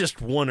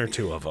 Just one or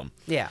two of them.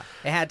 Yeah,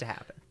 it had to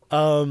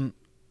happen.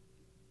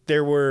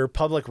 There were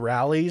public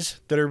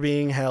rallies that are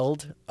being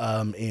held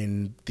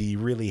in the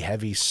really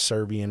heavy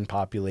Serbian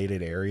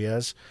populated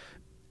areas,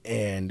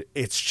 and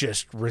it's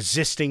just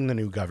resisting the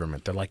new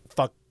government. They're like,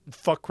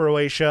 fuck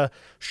Croatia,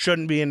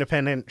 shouldn't be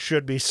independent,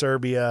 should be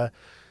Serbia.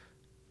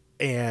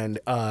 And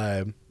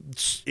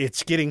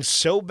it's getting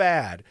so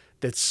bad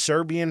that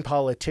Serbian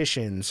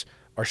politicians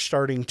are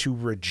starting to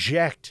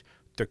reject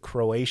the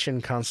Croatian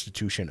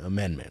Constitution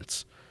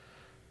amendments,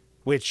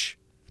 which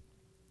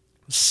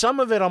some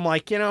of it I'm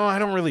like, I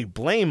don't really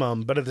blame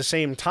them, but at the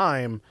same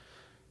time,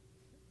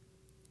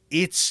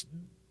 it's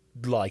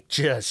like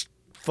just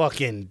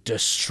fucking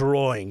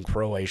destroying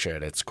Croatia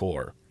at its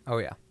core. Oh,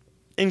 yeah.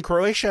 And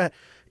Croatia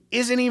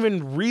isn't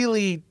even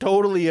really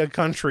totally a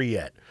country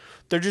yet.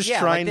 They're just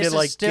trying this to is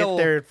like still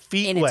get their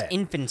feet in wet. its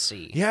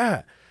infancy.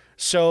 Yeah.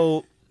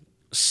 So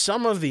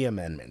some of the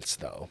amendments,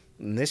 though,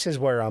 and this is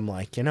where I'm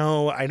like,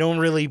 I don't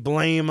really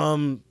blame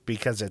them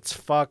because it's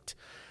fucked.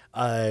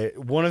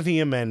 One of the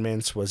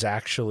amendments was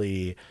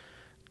actually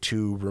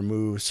to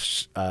remove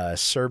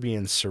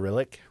Serbian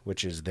Cyrillic,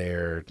 which is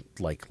their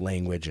like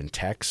language and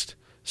text,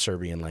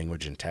 Serbian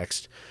language and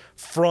text,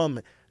 from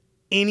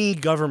any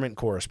government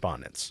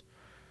correspondence.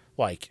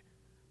 Like,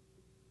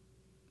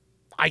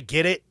 I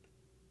get it,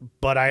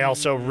 but I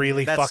also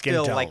really That's fucking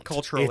still, don't. like,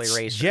 culturally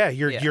racist. Yeah,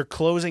 you're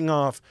closing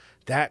off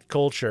that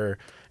culture,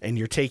 and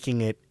you're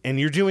taking it and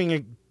you're doing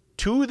it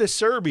to the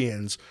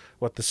Serbians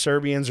what the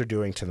Serbians are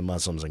doing to the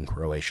Muslims and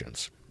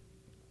Croatians.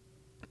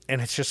 And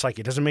it's just like,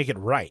 it doesn't make it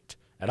right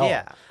at all.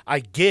 Yeah. I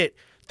get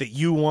that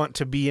you want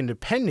to be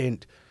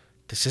independent.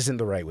 This isn't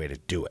the right way to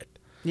do it.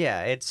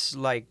 Yeah, it's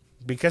like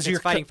Because it's you're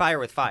fighting fire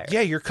with fire.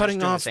 Yeah, you're cutting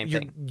doing the off. same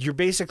thing. You're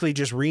basically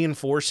just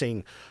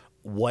reinforcing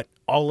what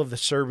all of the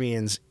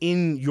Serbians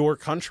in your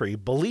country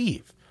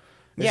believe.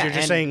 Yeah, You're just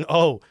and- saying,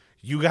 oh,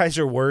 you guys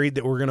are worried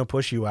that we're going to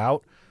push you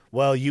out?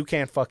 Well, you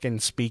can't fucking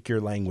speak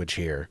your language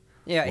here.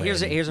 Yeah, when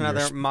here's you're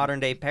another modern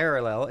day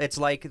parallel. It's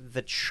like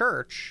the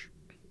church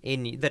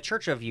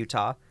of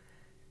Utah.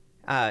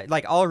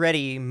 Like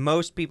already,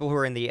 most people who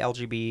are in the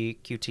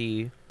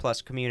LGBTQT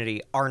plus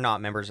community are not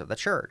members of the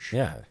church.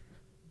 Yeah.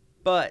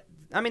 But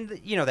I mean,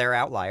 they're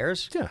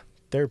outliers. Yeah.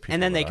 There are people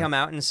And then they that come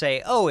out and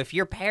say, "Oh, if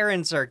your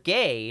parents are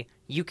gay,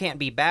 you can't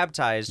be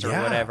baptized or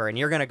Yeah. whatever, and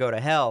you're going to go to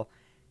hell."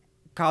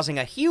 causing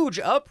a huge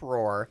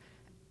uproar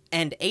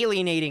and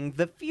alienating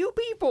the few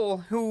people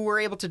who were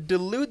able to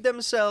delude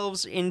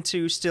themselves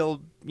into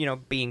still,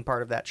 being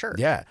part of that church.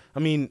 Yeah. I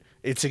mean,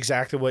 it's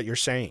exactly what you're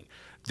saying.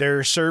 There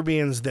are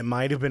Serbians that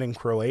might have been in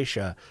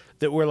Croatia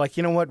that were like,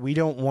 you know what? We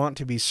don't want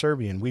to be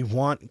Serbian. We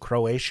want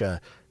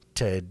Croatia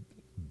to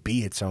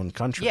be its own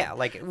country. Yeah,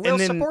 like, we'll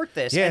support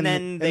this. Yeah, and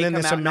then they come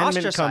this out and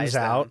amendment ostracize comes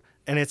out, them.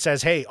 and it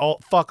says, hey,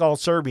 fuck all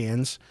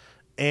Serbians.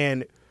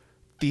 And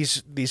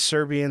these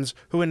Serbians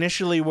who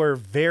initially were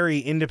very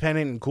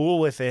independent and cool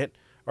with it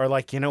are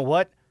like, you know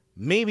what?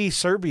 Maybe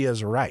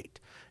Serbia's right.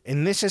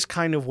 And this is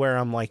kind of where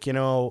I'm like,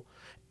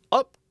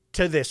 up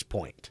to this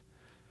point,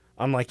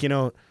 I'm like,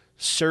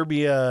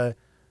 Serbia,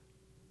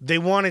 they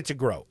want it to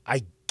grow.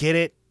 I get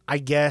it, I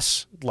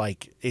guess.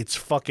 Like, it's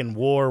fucking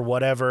war,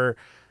 whatever.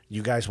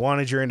 You guys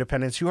wanted your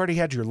independence. You already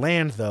had your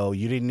land, though.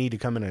 You didn't need to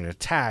come in and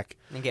attack.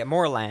 And get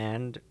more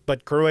land.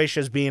 But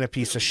Croatia's being a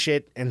piece of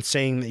shit and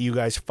saying that you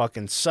guys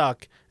fucking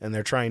suck, and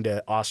they're trying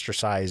to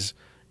ostracize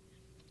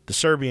the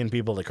Serbian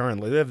people that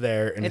currently live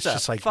there, and it's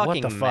just like, what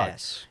the fuck?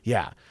 Mess.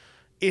 Yeah.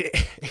 It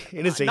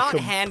is a not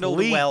complete, handled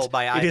well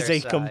by either It is a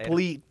side.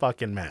 complete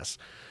fucking mess.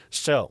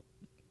 So,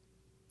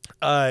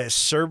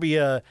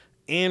 Serbia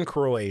and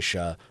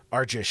Croatia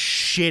are just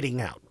shitting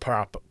out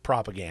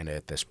propaganda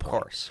at this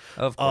point.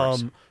 Of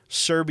course.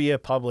 Serbia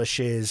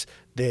publishes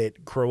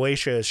that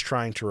Croatia is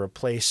trying to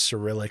replace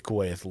Cyrillic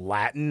with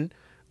Latin,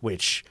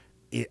 which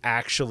it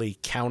actually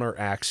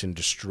counteracts and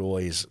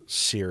destroys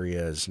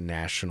Syria's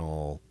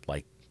national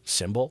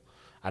symbol.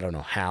 I don't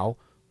know how.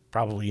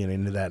 Probably get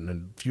into that in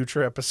a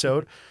future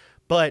episode.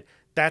 But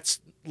that's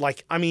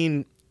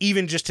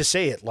even just to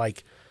say it,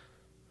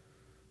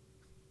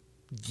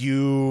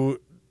 you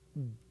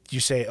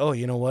say, oh,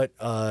 you know what?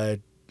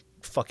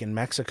 Fucking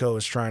Mexico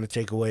is trying to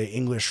take away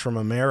English from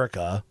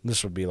America.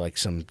 This would be like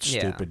some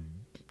stupid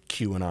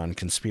QAnon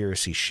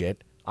conspiracy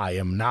shit. I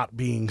am not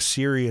being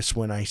serious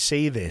when I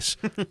say this,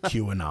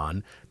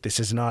 QAnon.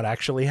 This is not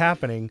actually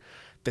happening.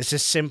 This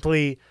is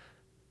simply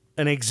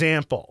an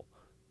example.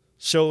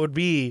 So it would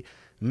be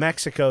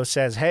Mexico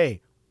says,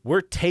 hey,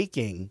 we're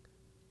taking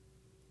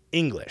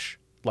English.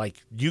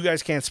 You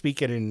guys can't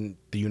speak it in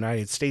the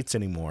United States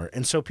anymore.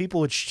 And so people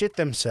would shit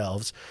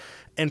themselves,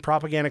 and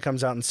propaganda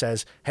comes out and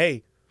says,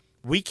 hey,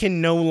 we can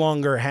no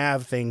longer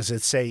have things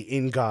that say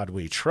 "In God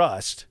We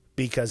Trust"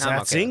 because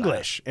that's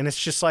English. And it's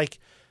just like,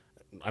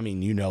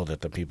 that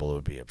the people who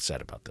would be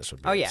upset about this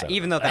would be upset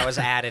even though that was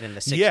added in the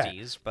 60s. Yeah,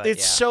 but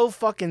it's so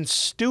fucking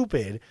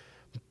stupid.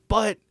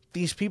 But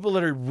these people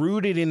that are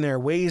rooted in their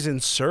ways in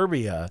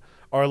Serbia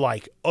are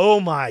like, oh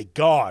my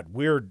God,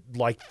 we're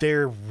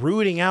they're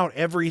rooting out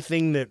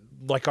everything that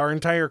our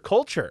entire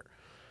culture.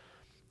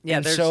 Yeah,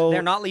 and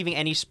they're not leaving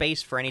any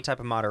space for any type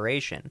of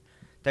moderation.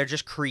 They're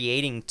just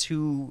creating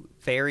two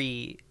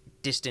very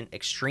distant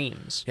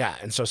extremes. Yeah,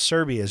 and so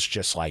Serbia is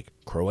just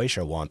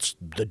Croatia wants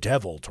the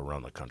devil to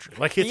run the country.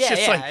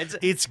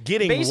 It's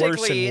getting worse and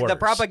worse. Basically, the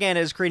propaganda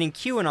is creating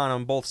QAnon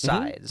on both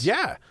sides. Mm-hmm.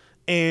 Yeah,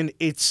 and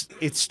it's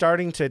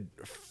starting to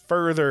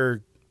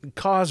further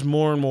cause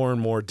more and more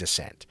and more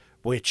dissent,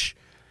 which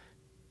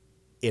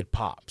it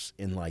pops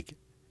in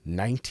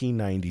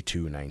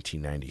 1992,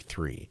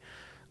 1993.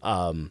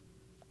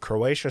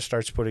 Croatia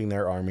starts putting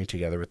their army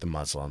together with the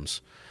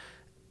Muslims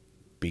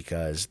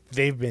because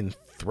they've been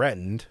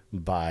threatened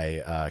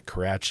by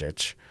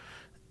Karadzic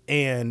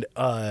and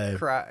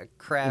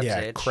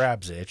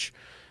Kravzic,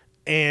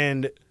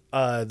 and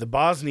the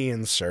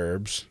Bosnian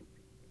Serbs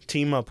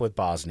team up with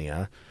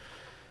Bosnia,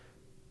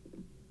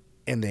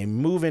 and they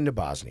move into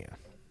Bosnia.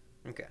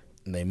 Okay.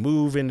 And they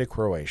move into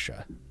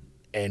Croatia,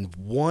 and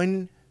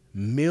 1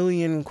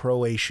 million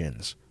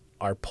Croatians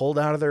are pulled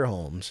out of their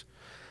homes,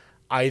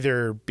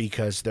 either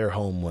because their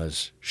home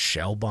was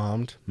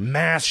shell-bombed.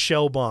 Mass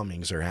shell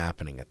bombings are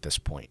happening at this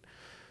point.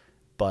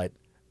 But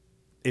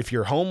if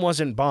your home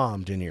wasn't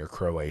bombed and you're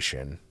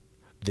Croatian,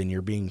 then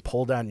you're being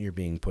pulled out and you're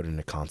being put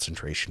into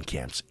concentration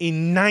camps.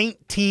 In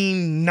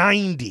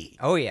 1990.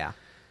 Oh, yeah.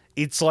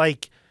 It's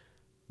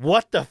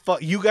what the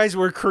fuck? You guys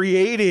were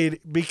created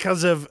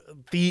because of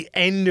the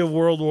end of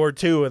World War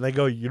II, and they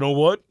go, you know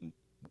what?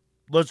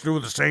 Let's do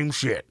the same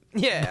shit.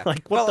 Yeah.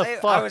 What the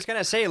fuck? I was going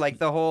to say,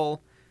 the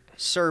whole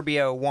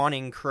Serbia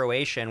wanting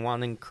Croatian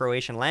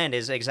land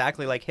is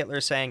exactly like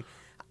Hitler saying,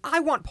 I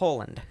want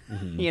Poland.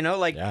 Mm-hmm.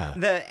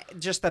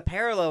 The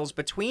parallels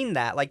between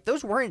that,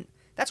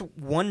 that's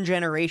one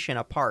generation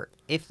apart,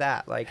 if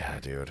that. Yeah,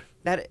 dude.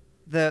 That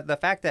the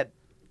fact that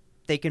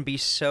they can be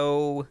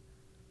so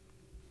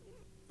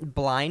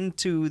blind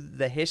to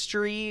the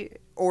history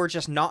or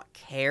just not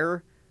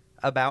care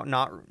about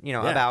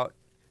about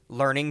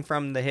learning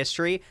from the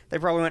history, they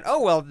probably went,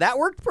 oh, well, that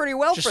worked pretty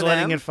well just for them. Just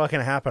letting it fucking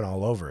happen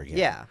all over again.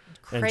 Yeah,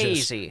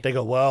 crazy. They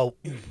go, well,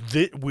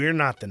 we're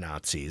not the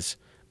Nazis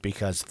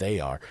because they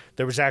are.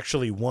 There was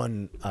actually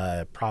one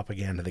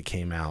propaganda that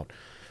came out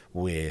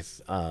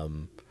with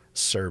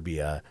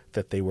Serbia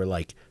that they were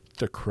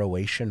the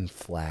Croatian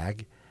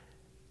flag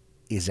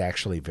is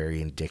actually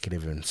very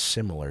indicative and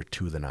similar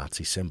to the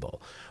Nazi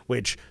symbol,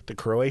 which the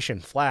Croatian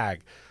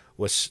flag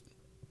was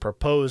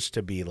proposed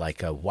to be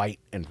like a white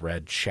and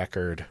red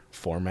checkered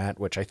format,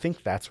 which I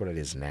think that's what it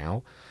is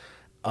now.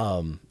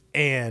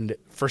 And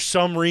for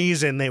some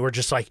reason, they were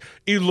just like,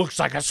 it looks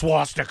like a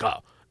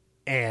swastika.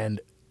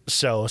 And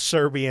so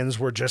Serbians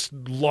were just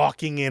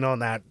locking in on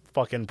that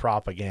fucking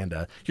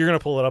propaganda. You're going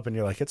to pull it up and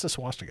you're like, it's a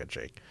swastika,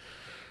 Jake.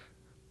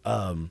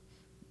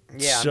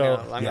 Yeah, so,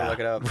 I'm gonna look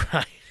it up.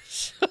 Right.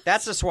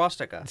 That's a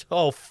swastika.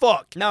 Oh,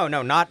 fuck. No,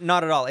 not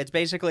at all. It's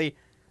basically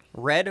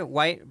red,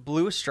 white,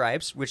 blue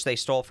stripes, which they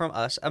stole from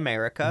us,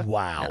 America.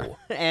 Wow.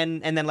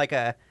 And then like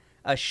a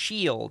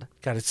shield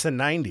God, it's the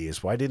 90s.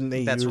 Why didn't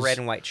they that's use... red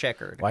and white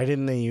checkered. Why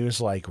didn't they use,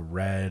 like,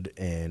 red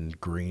and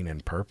green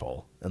and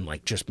purple and,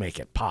 like, just make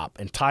it pop?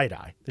 And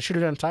tie-dye. They should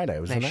have done tie-dye.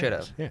 It was They the should 90s.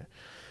 have. Yeah.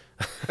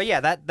 But yeah,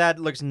 that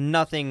looks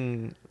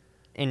nothing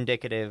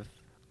indicative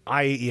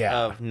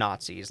of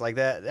Nazis. Like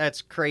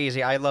that's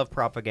crazy. I love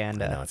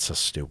propaganda. I know, it's so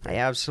stupid. I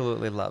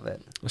absolutely love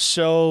it.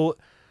 So,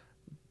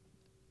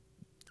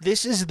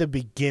 this is the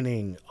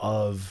beginning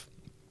of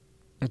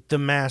the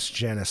mass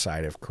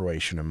genocide of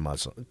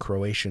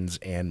Croatians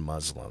and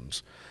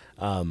Muslims.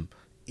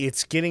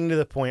 It's getting to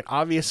the point,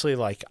 obviously,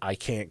 like, I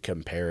can't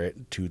compare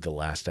it to the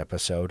last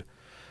episode.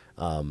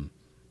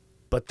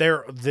 But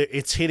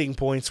it's hitting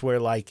points where,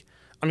 like,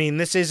 I mean,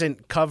 this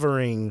isn't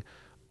covering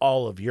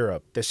all of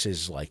Europe. This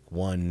is like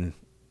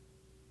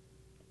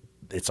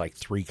it's like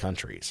 3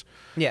 countries.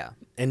 Yeah.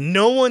 And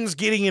no one's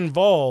getting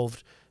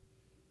involved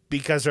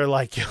because they're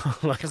like, we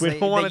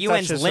don't want to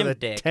touch this with a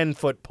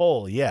 10-foot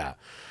pole. Yeah.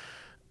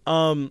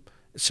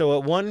 So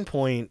at one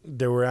point,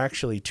 there were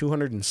actually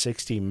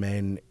 260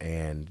 men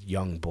and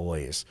young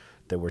boys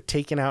that were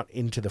taken out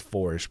into the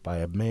forest by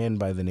a man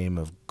by the name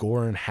of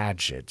Goran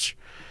Hadžić.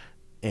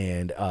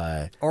 And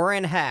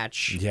Orrin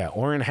Hatch. Yeah,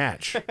 Orrin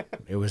Hatch.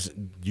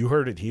 You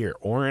heard it here.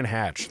 Orrin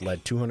Hatch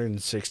led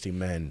 260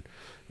 men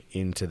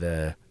into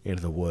the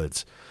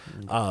woods.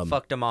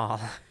 Fucked them all.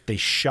 They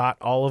shot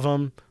all of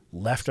them,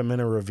 left them in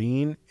a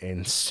ravine,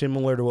 and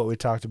similar to what we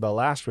talked about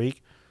last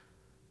week,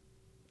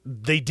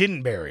 they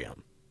didn't bury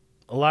them.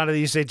 A lot of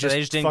these, they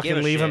just didn't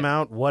fucking leave them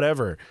out,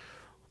 whatever.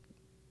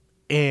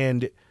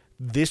 And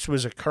this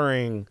was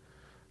occurring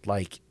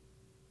like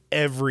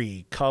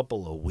every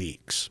couple of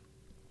weeks.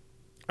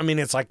 I mean,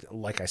 it's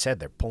like I said,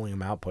 they're pulling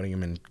them out, putting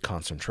them in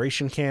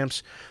concentration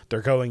camps.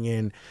 They're going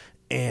in,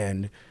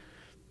 and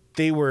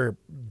they were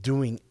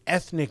doing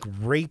ethnic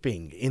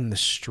raping in the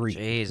street.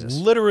 Jesus.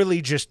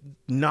 Literally just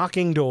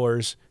knocking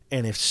doors,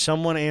 and if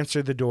someone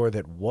answered the door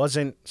that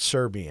wasn't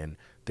Serbian,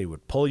 they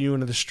would pull you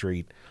into the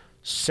street,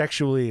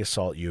 sexually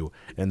assault you,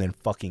 and then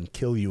fucking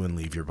kill you and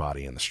leave your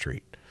body in the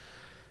street.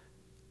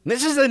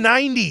 This is the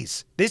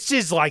 90s. This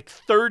is like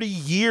 30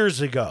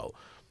 years ago.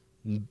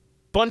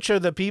 Bunch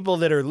of the people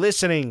that are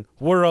listening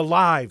were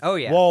alive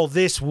while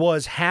this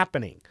was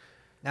happening.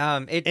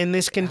 And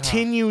this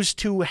continues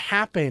to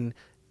happen.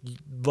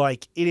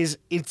 Like,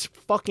 it's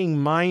fucking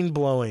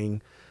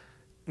mind-blowing.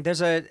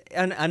 There's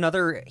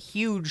another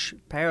huge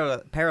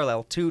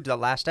parallel to the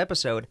last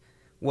episode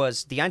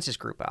was the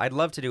Einsatzgruppe. I'd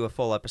love to do a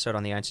full episode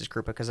on the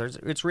Einsatzgruppe because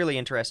it's really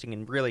interesting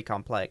and really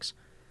complex.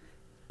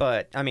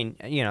 But, I mean,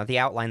 the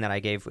outline that I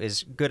gave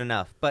is good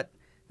enough. But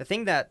the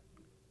thing that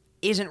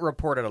isn't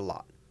reported a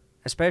lot,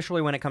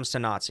 especially when it comes to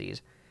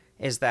Nazis,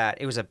 is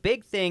that it was a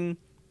big thing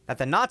that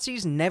the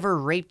Nazis never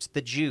raped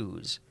the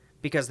Jews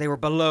because they were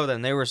below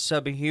them. They were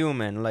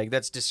subhuman. Like,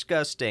 that's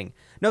disgusting.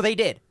 No, they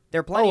did.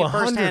 There are plenty of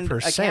first-hand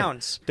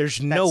accounts. There's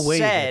no way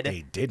that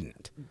they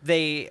didn't.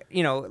 They,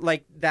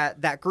 like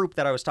that group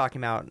that I was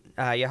talking about,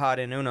 Jihad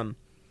and Unum,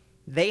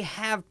 they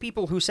have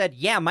people who said,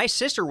 yeah, my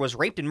sister was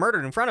raped and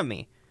murdered in front of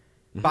me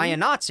by a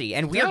Nazi,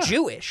 and we're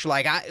Jewish.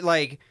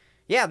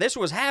 Yeah, this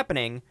was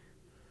happening.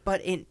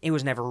 But it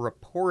was never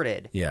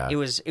reported. Yeah. It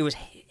was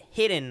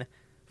hidden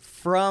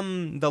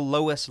from the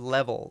lowest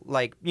level.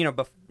 Like,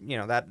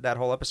 that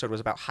whole episode was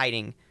about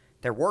hiding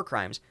their war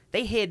crimes.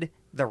 They hid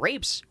the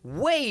rapes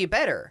way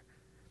better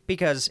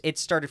because it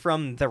started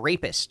from the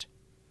rapist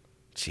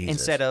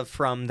instead of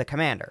from the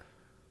commander.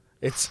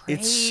 It's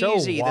Crazy, so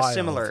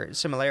wild. The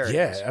similarities.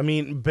 Yeah, I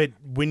mean, but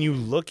when you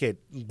look at,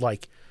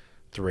 like,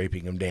 the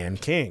raping of Dan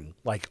King,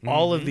 like,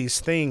 all of these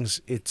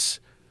things, it's...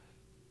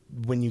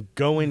 When you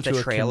go into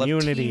a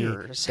community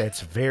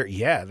that's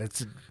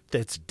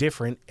that's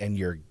different, and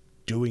you're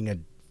doing a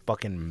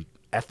fucking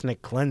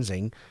ethnic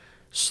cleansing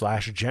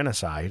 /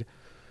 genocide,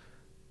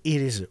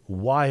 it is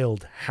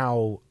wild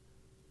how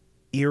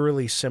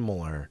eerily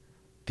similar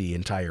the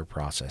entire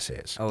process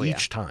is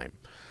each time.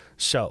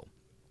 So,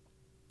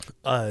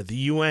 the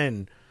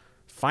UN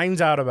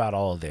finds out about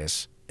all of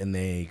this, and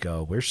they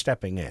go, "We're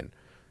stepping in."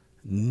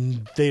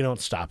 They don't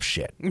stop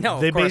shit. No,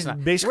 they of course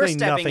not. Basically We're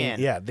stepping nothing.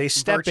 in. Yeah, they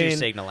step Virtue in.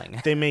 signaling.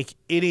 They make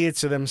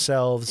idiots of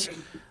themselves.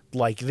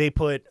 Like they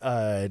put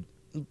like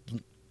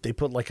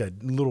a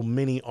little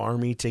mini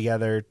army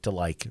together to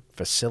like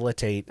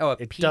facilitate. Oh, a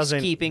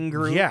peacekeeping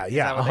group. Yeah,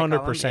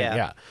 100%.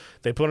 Yeah,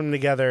 they put them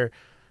together,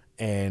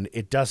 and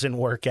it doesn't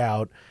work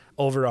out.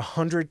 Over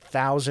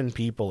 100,000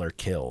 people are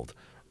killed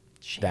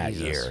that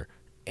year,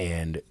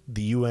 And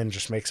the UN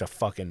just makes a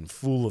fucking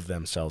fool of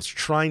themselves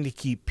trying to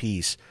keep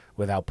peace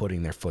without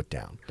putting their foot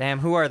down. Damn,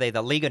 who are they?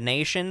 The League of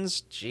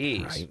Nations?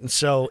 Jeez. Right. And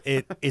so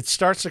it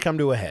starts to come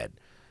to a head.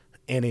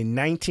 And in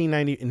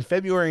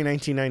February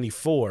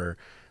 1994,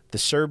 the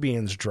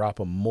Serbians drop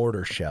a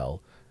mortar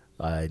shell.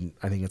 I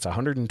think it's a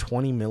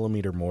 120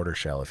 millimeter mortar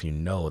shell, if you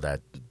know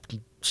that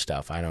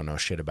stuff. I don't know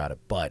shit about it.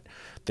 But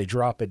they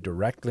drop it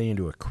directly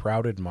into a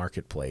crowded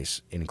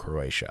marketplace in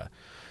Croatia.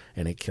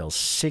 And it kills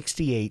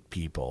 68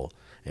 people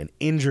and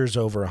injures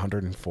over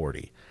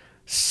 140.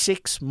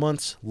 6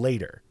 months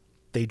later,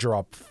 they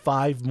drop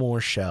 5 more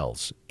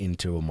shells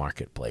into a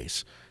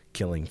marketplace,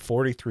 killing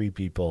 43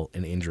 people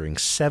and injuring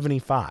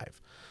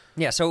 75.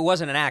 Yeah, so it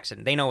wasn't an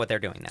accident. They know what they're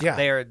doing now.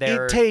 Yeah.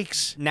 They're it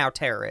takes now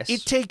terrorists.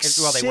 It takes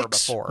well, they were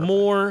 6 before,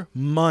 more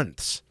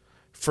months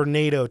for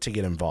NATO to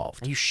get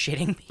involved. Are you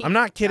shitting me? I'm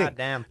not kidding. God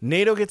damn.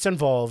 NATO gets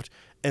involved,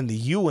 and the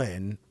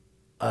UN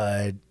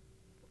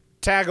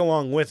tag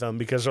along with them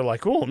because they're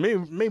like, oh,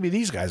 maybe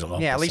these guys will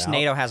help us Yeah, at least out.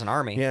 NATO has an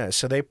army. Yeah,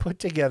 so they put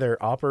together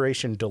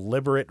Operation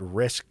Deliberate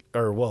Force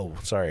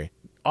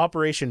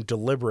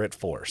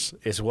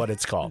is what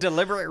it's called.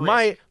 Deliberate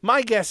Risk.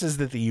 My guess is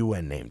that the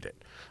UN named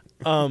it.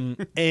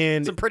 And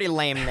It's a pretty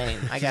lame name,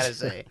 I gotta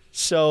say.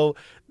 so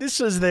this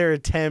was their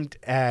attempt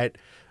at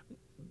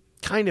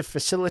kind of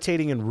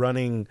facilitating and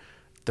running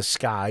the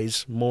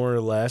skies, more or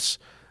less,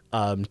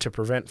 to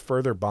prevent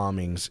further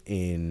bombings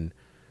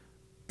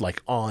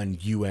on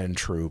UN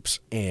troops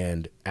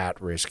and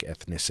at-risk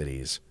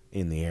ethnicities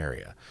in the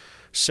area.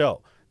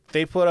 So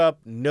they put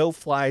up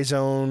no-fly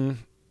zone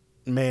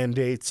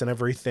mandates and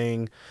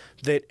everything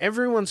that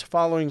everyone's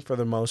following for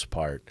the most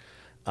part.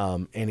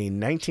 And in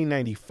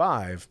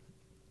 1995,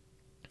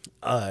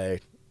 a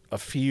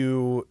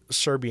few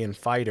Serbian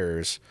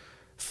fighters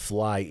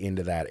fly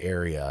into that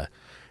area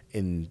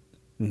and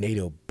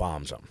NATO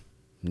bombs them.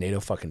 NATO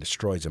fucking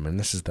destroys them. And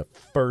this is the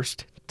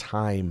first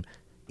time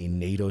in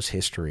NATO's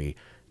history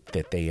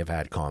that they have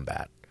had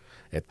combat.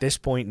 At this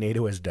point,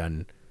 NATO has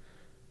done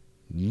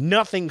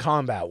nothing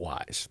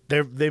combat-wise.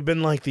 They've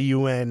been like the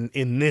UN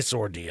in this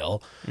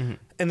ordeal, and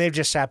they've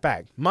just sat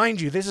back.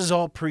 Mind you, this is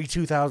all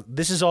pre-2000.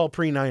 This is all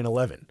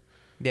pre-9/11.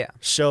 Yeah.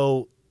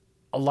 So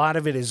a lot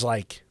of it is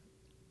like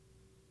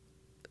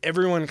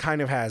everyone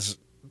kind of has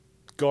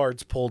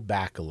guards pulled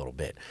back a little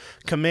bit.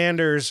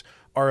 Commanders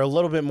are a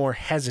little bit more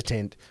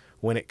hesitant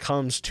when it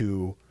comes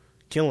to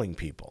killing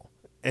people.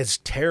 As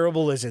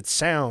terrible as it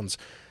sounds,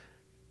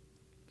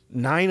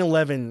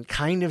 9/11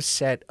 kind of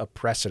set a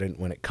precedent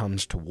when it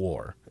comes to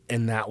war.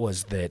 And that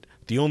was that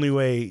the only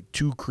way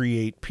to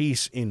create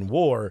peace in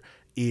war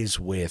is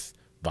with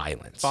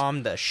violence.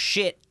 Bomb the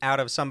shit out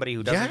of somebody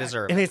who doesn't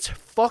deserve and it. it's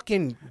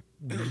fucking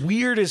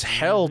weird as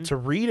hell to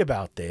read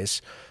about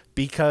this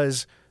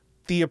because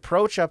the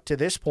approach up to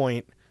this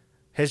point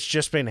has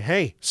just been,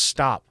 hey,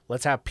 stop.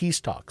 Let's have peace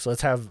talks.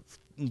 Let's have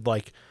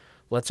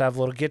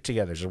little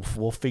get-togethers.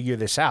 We'll figure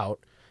this out.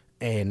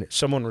 And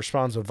someone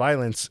responds with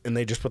violence, and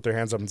they just put their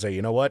hands up and say,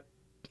 you know what?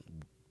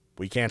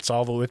 We can't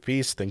solve it with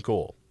peace, then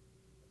cool.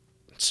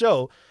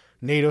 So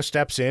NATO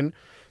steps in.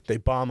 They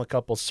bomb a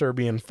couple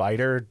Serbian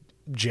fighter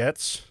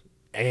jets,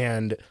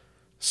 and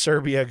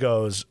Serbia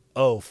goes,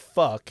 oh,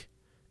 fuck.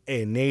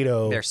 And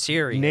NATO... They're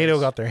serious. NATO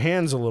got their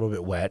hands a little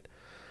bit wet,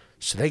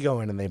 so they go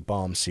in and they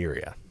bomb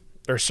Syria.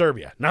 Or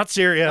Serbia. Not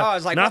Syria. Oh, I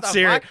was like, not what the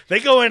Syria. fuck? They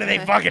go in and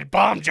they fucking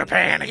bomb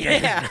Japan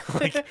again.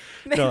 Yeah.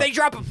 no. They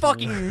drop a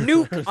fucking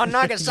nuke on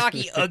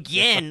Nagasaki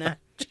again.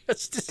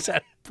 Just to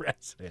set a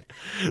precedent.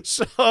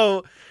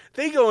 So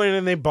they go in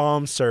and they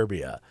bomb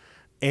Serbia.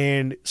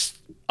 And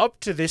up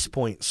to this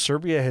point,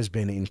 Serbia has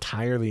been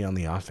entirely on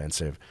the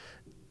offensive.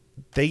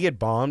 They get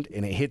bombed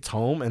and it hits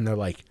home and they're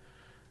like,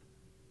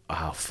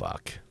 oh,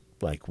 fuck.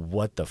 Like,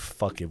 what the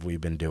fuck have we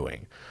been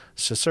doing?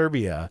 So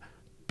Serbia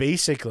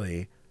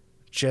basically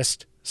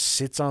just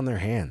sits on their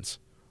hands.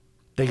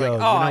 They go,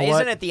 oh, you know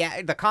isn't what?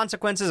 it the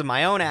consequences of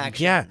my own actions?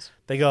 Yeah.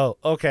 They go,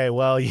 okay,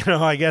 well,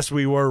 I guess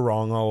we were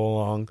wrong all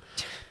along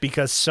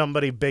because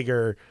somebody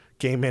bigger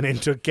came in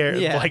and took care,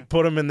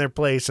 put them in their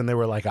place, and they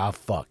were like, ah,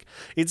 fuck.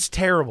 It's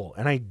terrible,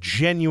 and I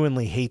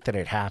genuinely hate that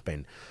it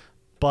happened.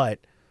 But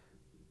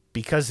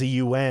because the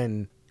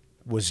UN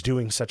was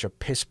doing such a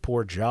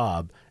piss-poor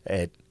job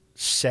at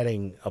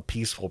setting a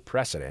peaceful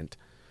precedent,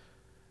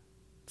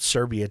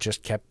 Serbia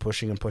just kept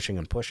pushing and pushing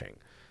and pushing.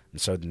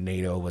 And so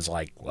NATO was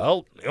like,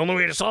 well, the only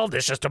way to solve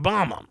this is to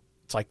bomb them.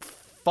 It's like,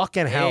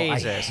 fucking hell,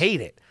 Jesus. I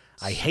hate it.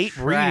 I hate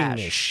Trash.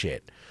 reading this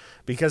shit.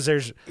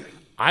 Because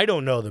I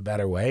don't know the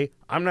better way.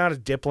 I'm not a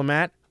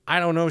diplomat. I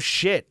don't know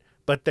shit.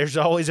 But there's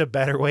always a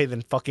better way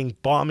than fucking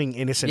bombing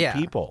innocent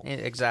people.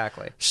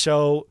 Exactly.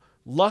 So,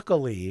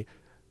 luckily,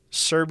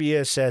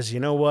 Serbia says, you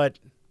know what?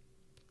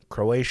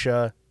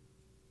 Croatia,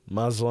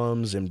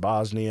 Muslims in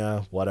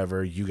Bosnia,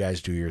 whatever, you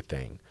guys do your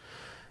thing.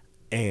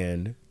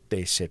 And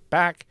they sit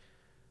back.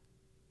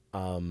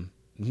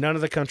 None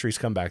of the countries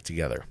come back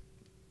together.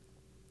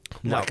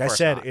 No, Like of I course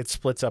said, not. it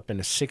splits up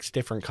into 6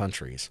 different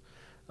countries.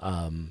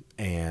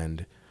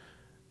 And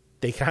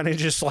they kind of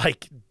just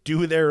like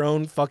do their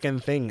own fucking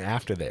thing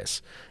after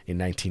this in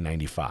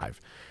 1995.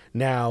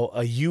 Now,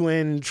 a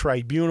UN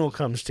tribunal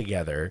comes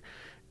together,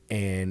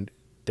 and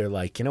they're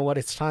like, you know what?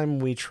 It's time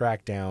we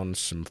track down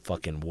some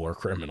fucking war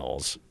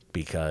criminals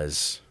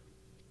because,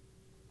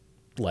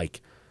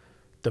 like,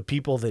 the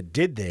people that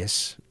did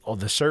this, or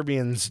the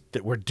Serbians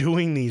that were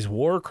doing these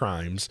war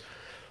crimes,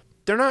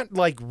 they're not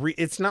like,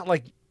 it's not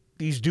like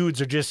these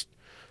dudes are just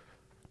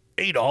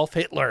Adolf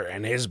Hitler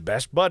and his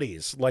best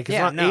buddies. Like, it's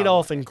not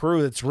Adolf and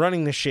crew that's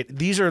running the shit.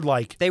 These are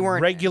like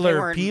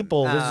regular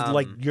people. This is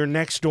like your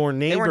next door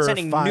neighbor. They weren't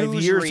sending 5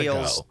 years ago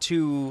newsreels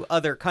to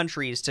other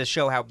countries to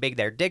show how big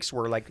their dicks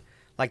were, like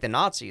the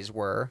Nazis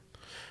were.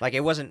 Like,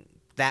 it wasn't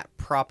that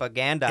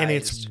propagandized. And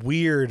it's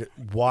weird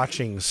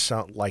watching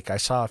some. Like, I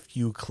saw a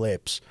few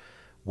clips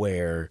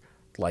where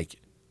like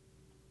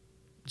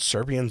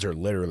Serbians are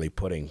literally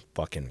putting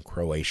fucking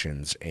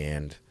Croatians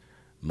and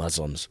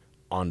Muslims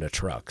onto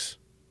trucks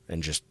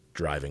and just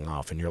driving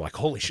off, and you're like,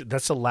 holy shit,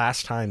 that's the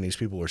last time these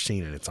people were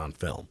seen, and it's on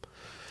film.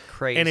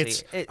 Crazy. And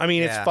it's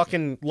it's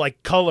fucking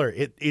like color.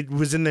 It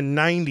was in the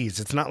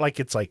 90s. It's not like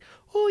it's like,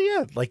 oh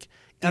yeah, like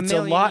it's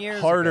a lot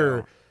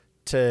harder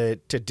to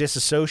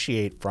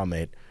disassociate from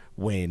it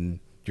when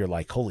you're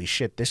like, holy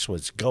shit, this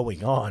was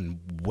going on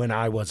when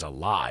I was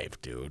alive,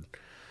 dude.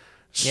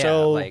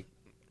 So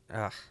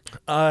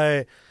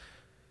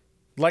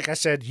like I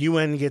said,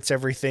 UN gets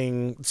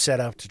everything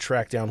set up to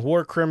track down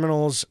war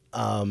criminals,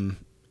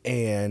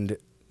 and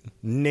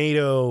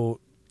NATO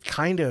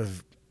kind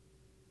of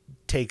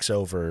takes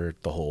over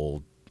the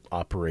whole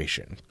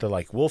operation. They're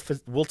like, we'll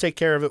take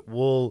care of it.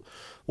 We'll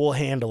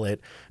handle it.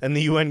 And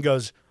the UN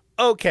goes,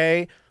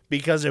 okay,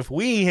 because if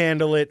we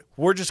handle it,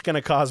 we're just going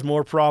to cause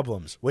more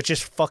problems, which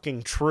is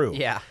fucking true.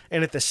 Yeah.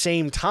 And at the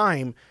same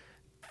time,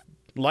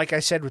 like I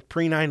said with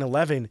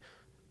pre-9/11,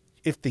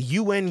 if the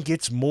UN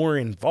gets more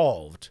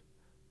involved,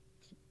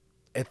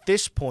 at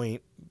this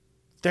point,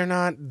 they're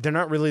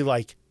not really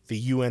like the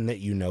UN that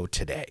you know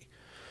today.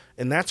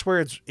 And that's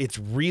where it's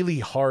really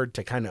hard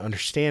to kind of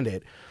understand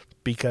it,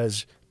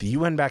 because the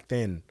UN back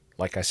then,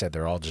 like I said,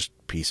 they're all just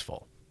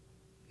peaceful.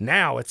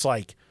 Now it's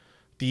like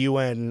the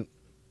UN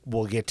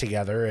will get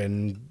together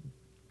and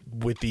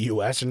with the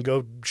US and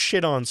go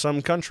shit on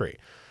some country.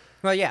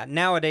 Well, yeah,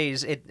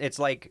 nowadays it's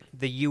like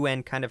the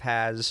UN kind of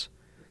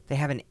they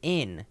have an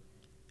in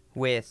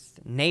with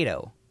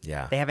NATO.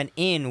 Yeah. They have an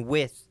in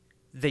with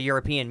the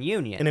European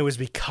Union. And it was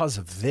because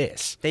of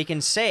this. They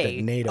can say,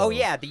 NATO, oh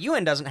yeah, the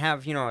UN doesn't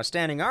have, a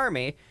standing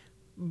army,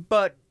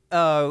 but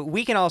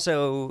we can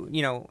also,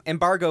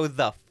 embargo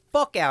the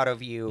fuck out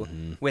of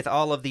you with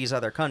all of these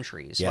other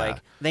countries. Yeah.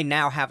 Like, they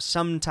now have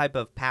some type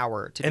of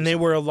power to do And they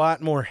something. were a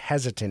lot more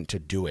hesitant to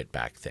do it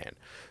back then.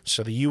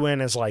 So the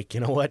UN is like,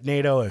 you know what,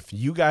 NATO, if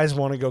you guys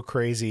want to go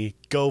crazy,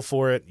 go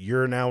for it.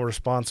 You're now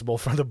responsible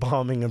for the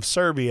bombing of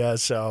Serbia.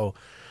 So,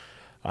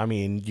 I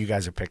mean, you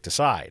guys have picked a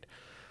side.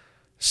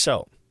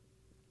 So,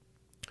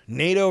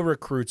 NATO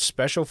recruits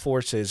special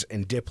forces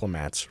and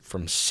diplomats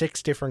from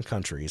 6 different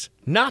countries,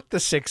 not the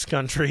 6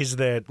 countries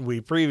that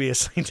we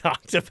previously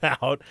talked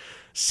about,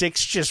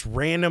 6 just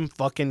random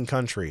fucking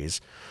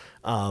countries.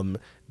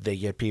 They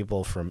get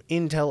people from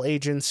intel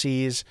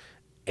agencies,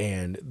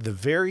 and the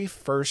very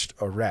first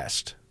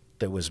arrest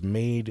that was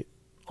made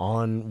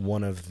on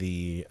one of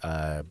the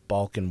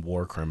Balkan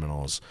war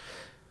criminals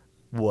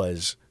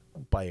was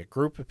by a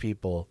group of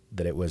people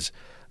that it was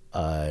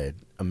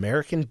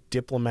American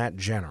diplomat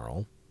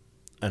general,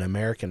 an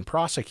American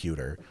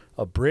prosecutor,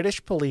 a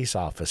British police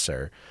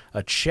officer,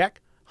 a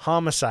Czech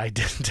homicide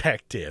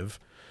detective,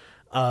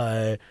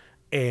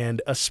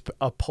 and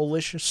a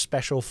Polish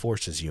special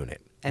forces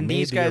unit. And made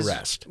these guys the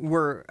arrest.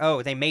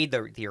 they made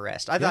the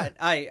arrest. I thought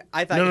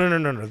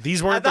No.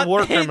 These weren't the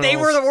war criminals. They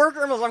were the war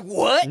criminals. Like,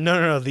 what?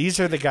 No. These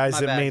are the guys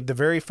that bad. made the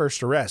very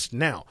first arrest.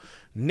 Now,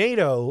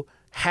 NATO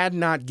had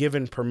not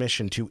given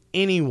permission to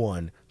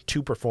anyone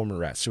to perform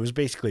arrests. It was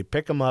basically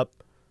pick them up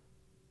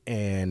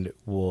and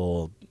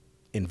we'll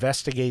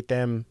investigate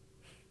them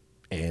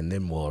and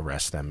then we'll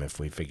arrest them if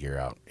we figure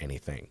out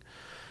anything.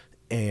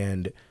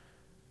 And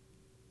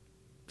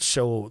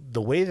so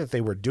the way that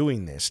they were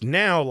doing this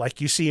now,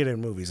 like you see it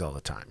in movies all the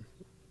time,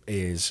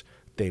 is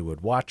they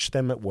would watch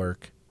them at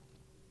work.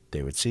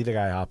 They would see the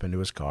guy hop into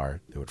his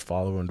car. They would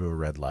follow him to a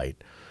red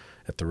light.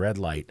 At the red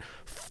light,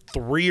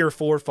 3 or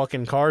 4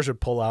 fucking cars would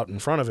pull out in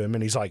front of him,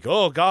 and he's like,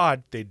 oh,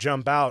 God. They'd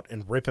jump out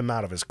and rip him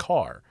out of his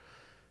car.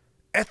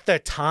 At the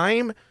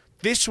time,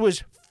 this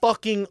was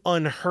fucking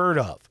unheard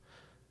of.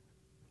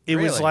 It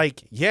was Really?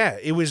 like, yeah,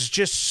 it was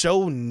just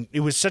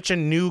it was such a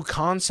new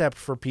concept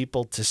for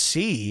people to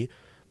see,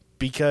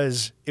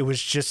 because it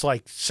was just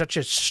like such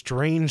a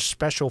strange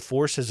special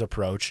forces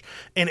approach.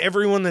 And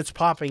everyone that's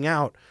popping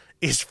out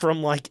is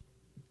from like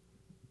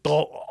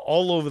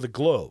all over the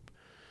globe.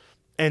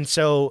 And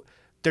so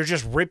they're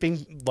just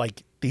ripping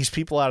like these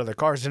people out of their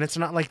cars. And it's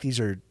not like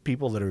these are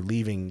people that are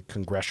leaving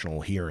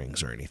congressional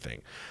hearings or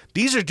anything.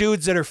 These are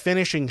dudes that are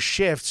finishing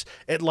shifts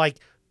at like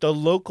the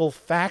local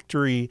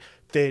factory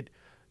that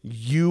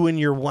you and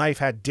your wife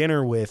had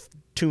dinner with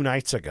 2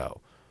 nights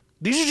ago.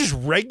 These are just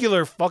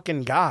regular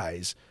fucking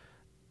guys.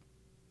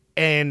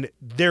 And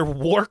they're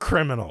war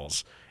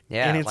criminals.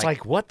 Yeah, And it's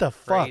like what the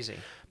fuck? crazy.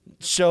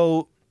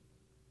 So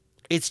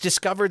it's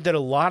discovered that a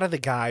lot of the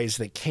guys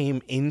that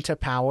came into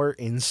power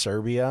in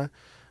Serbia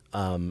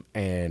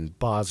and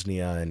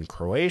Bosnia and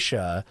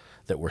Croatia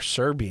that were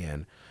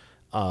Serbian,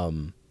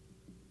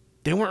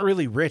 they weren't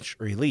really rich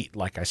or elite,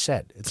 like I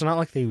said. It's not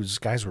like these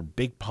guys were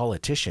big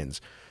politicians.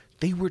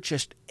 They were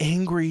just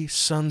angry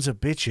sons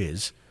of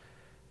bitches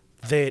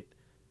that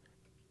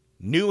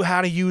knew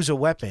how to use a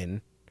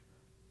weapon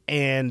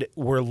and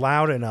were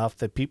loud enough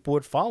that people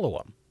would follow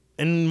them.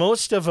 And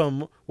most of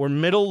them were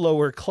middle,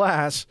 lower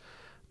class,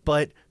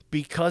 but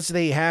because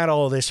they had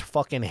all this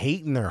fucking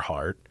hate in their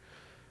heart,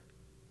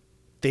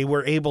 they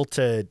were able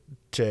to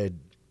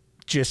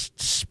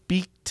just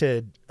speak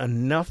to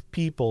enough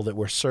people that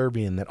were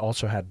Serbian that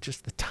also had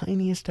just the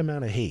tiniest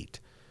amount of hate.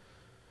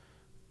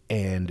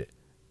 And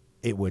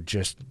it would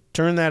just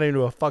turn that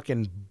into a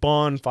fucking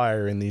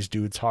bonfire in these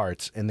dudes'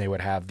 hearts. And they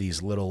would have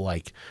these little,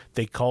 like,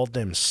 they called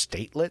them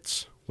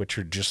statelets, which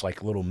are just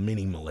like little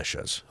mini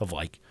militias of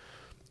like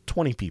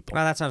 20 people.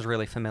 Well, that sounds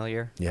really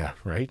familiar. Yeah,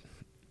 right?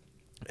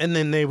 And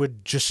then they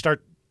would just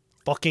start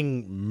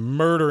fucking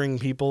murdering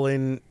people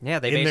in Yeah,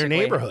 they their basically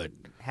neighborhood.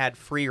 had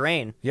free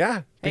reign.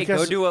 Yeah. Hey,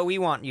 go do what we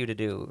want you to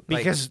do. Like,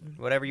 because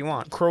whatever you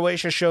want.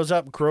 Croatia shows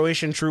up,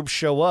 Croatian troops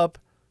show up,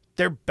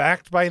 they're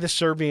backed by the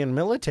Serbian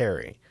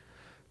military.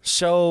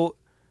 So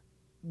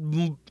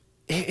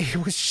it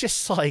was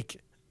just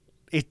like,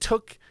 it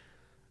took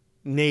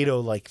NATO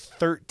like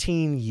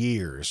 13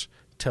 years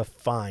to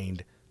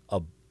find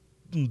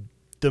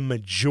the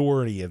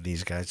majority of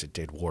these guys that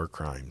did war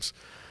crimes.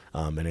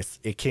 And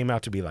it came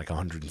out to be like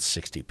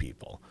 160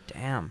 people.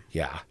 Damn.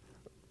 Yeah.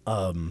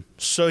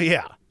 So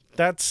yeah,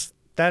 that's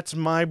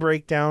my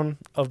breakdown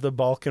of the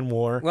Balkan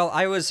War. Well,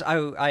 I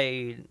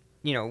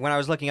when I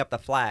was looking up the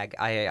flag,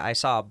 I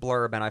saw a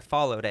blurb and I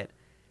followed it,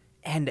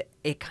 and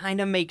it kind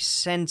of makes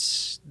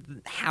sense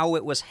how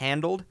it was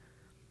handled.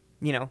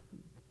 You know,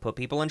 put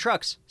people in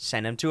trucks,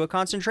 send them to a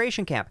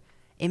concentration camp.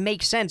 It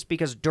makes sense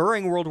because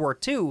during World War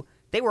II,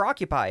 they were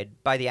occupied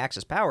by the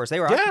Axis powers. They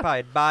were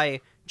occupied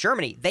by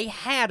Germany. They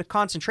had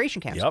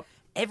concentration camps. Yep.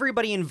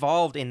 Everybody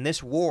involved in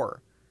this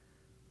war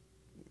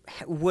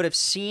would have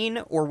seen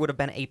or would have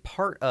been a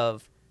part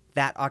of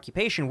that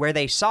occupation where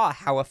they saw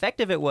how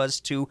effective it was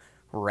to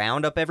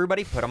round up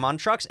everybody, put them on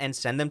trucks, and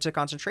send them to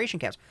concentration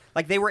camps.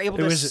 Like, they were able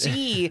to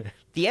see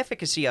the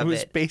efficacy of it. It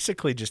was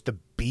basically just a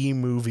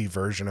B-movie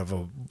version of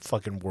a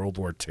fucking World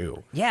War II.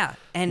 Yeah,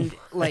 and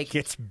like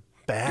it's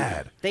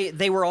bad.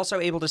 They were also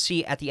able to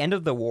see at the end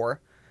of the war,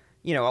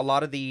 you know, a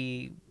lot of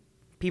the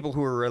people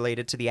who were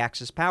related to the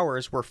Axis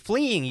powers were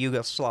fleeing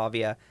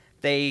Yugoslavia.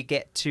 They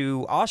get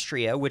to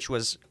Austria, which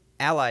was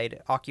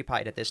Allied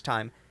occupied at this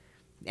time,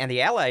 and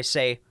the Allies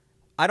say,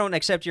 I don't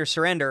accept your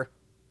surrender.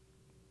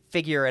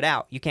 Figure it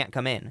out. You can't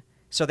come in.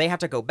 So they have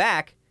to go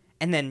back,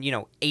 and then,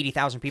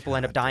 80,000 people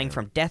end up dying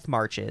from death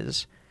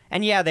marches.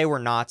 And yeah, they were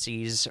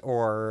Nazis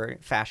or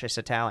fascist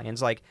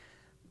Italians. Like,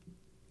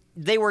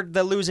 they were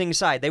the losing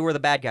side. They were the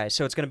bad guys.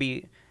 So it's going to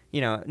be,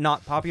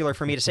 not popular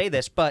for me to say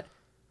this, but,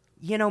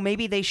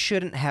 maybe they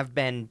shouldn't have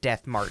been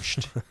death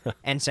marched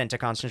and sent to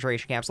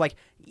concentration camps. Like,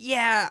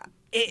 yeah,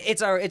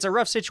 it's a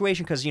rough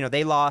situation because,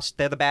 they lost.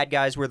 They're the bad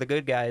guys. We're the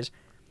good guys.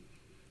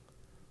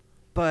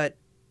 But,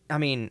 I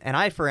mean, an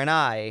eye for an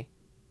eye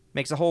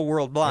makes the whole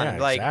world blind.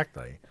 Yeah,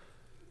 exactly.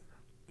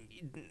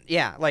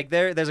 Yeah, like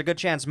there's a good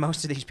chance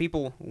most of these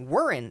people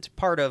weren't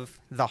part of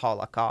the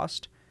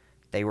Holocaust.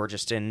 They were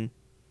just in...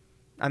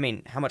 I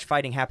mean, how much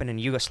fighting happened in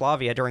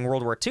Yugoslavia during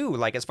World War II?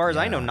 Like, as far as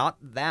I know, not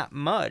that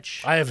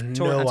much. I have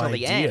no until idea.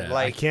 The end.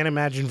 Like, I can't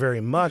imagine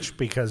very much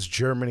because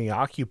Germany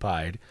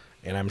occupied,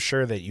 and I'm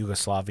sure that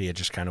Yugoslavia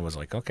just kind of was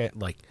like, okay,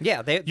 like...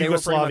 Yeah, they were pretty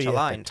Yugoslavia much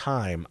aligned. at the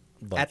time.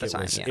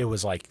 Like, it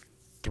was like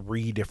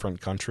 3 different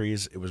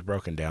countries. It was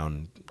broken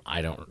down.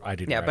 I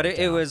didn't. Yeah, write but it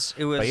it down. was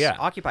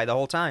occupied the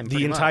whole time.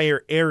 The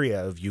entire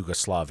area of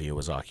Yugoslavia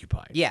was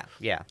occupied. Yeah.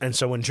 And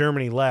so when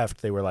Germany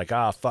left, they were like,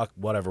 fuck,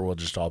 whatever, we'll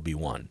just all be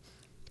one.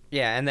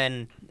 Yeah, and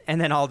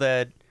then all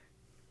the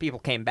people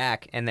came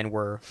back and then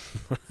were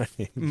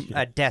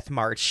death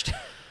marched.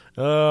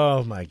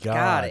 Oh my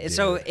God. Dude.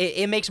 So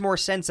it makes more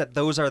sense that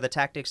those are the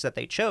tactics that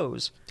they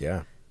chose.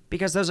 Yeah.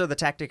 Because those are the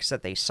tactics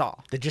that they saw.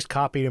 They just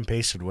copied and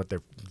pasted what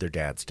their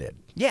dads did.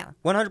 Yeah,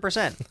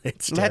 100%.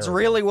 It's That's terrible.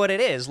 really what it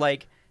is.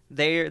 Like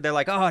they're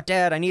like, "Oh,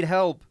 Dad, I need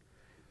help.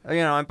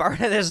 I'm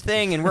part of this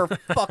thing, and we're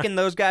fucking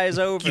those guys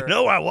over." You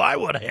know how I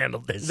would have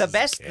handled this. The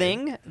best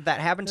thing that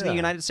happened to the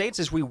United States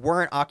is we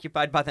weren't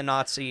occupied by the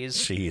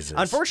Nazis. Jesus.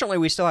 Unfortunately,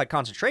 we still had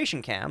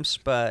concentration camps,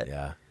 but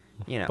yeah.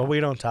 But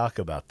we don't talk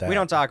about that. We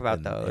don't talk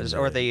about those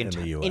or the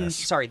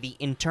US. the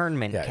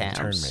internment camps.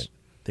 Internment.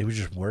 They were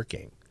just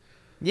working.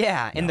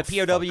 Yeah, in the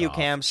POW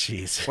camps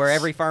Jesus. where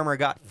every farmer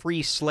got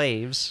free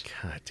slaves.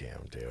 God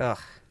damn, dude. Ugh.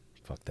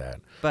 Fuck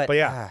that. But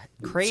yeah,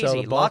 crazy. So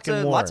the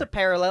Balkan War. Lots of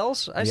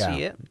parallels. I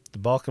see it. The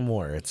Balkan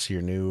War. It's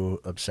your new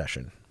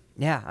obsession.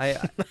 Yeah,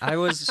 I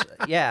was.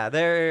 Yeah,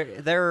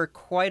 there are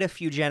quite a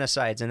few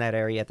genocides in that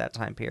area at that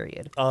time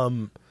period.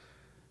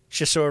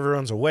 just so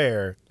everyone's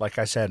aware, like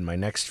I said, my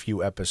next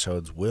few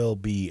episodes will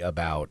be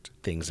about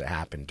things that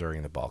happened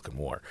during the Balkan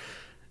War.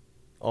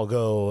 I'll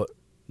go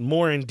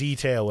more in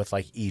detail with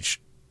like each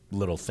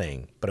little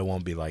thing, but it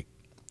won't be like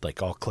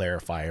I'll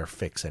clarify or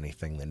fix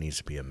anything that needs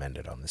to be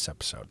amended on this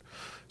episode.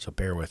 So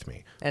bear with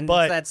me. And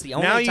but that's the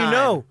only now time. you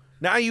know.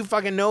 Now you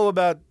fucking know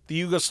about the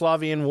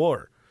Yugoslavian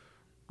War.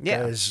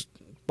 Yeah. Because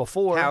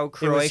before How it was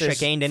Croatia this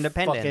gained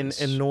independence.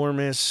 fucking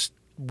enormous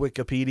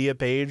Wikipedia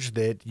page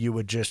that you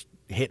would just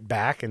hit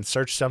back and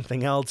search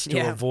something else to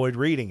Yeah. avoid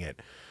reading it.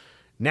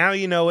 Now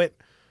you know it,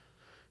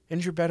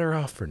 and you're better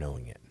off for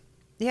knowing it.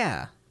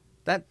 Yeah.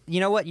 That, you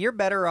know what? You're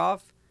better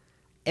off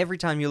every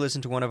time you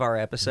listen to one of our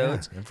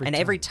episodes. Yeah, every and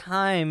time. every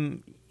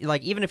time,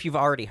 like, even if you've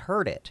already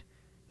heard it,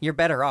 you're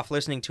better off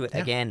listening to it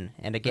again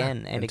and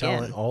again and again.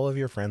 Telling all of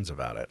your friends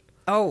about it.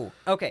 Oh,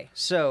 okay.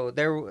 So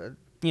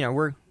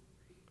we're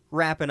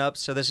wrapping up.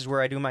 So this is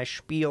where I do my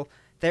spiel.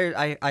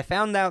 I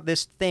found out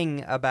this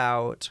thing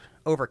about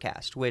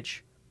Overcast,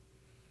 which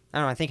I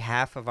don't know. I think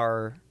half of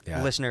our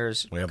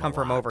listeners We have come a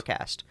from lot.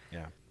 Overcast.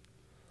 Yeah.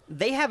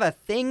 They have a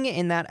thing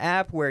in that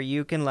app where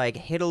you can like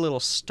hit a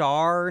little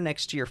star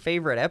next to your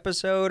favorite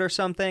episode or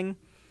something,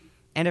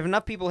 and if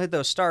enough people hit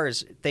those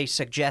stars, they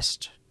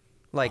suggest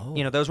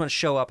those ones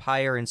show up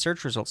higher in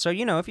search results. So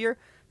if you're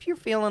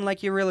feeling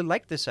like you really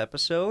like this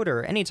episode,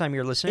 or anytime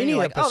you're listening, Any you're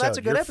like, episode, oh, that's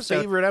a good your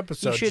episode. favorite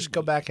episode. You should just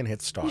go back and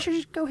hit star. You should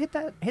just go hit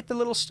the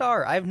little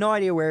star. I have no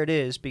idea where it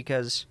is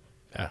because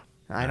Yeah.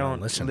 I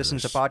don't listen to this.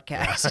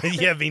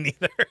 podcasts. Yeah, me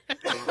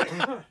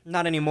neither.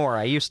 Not anymore.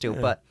 I used to,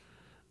 but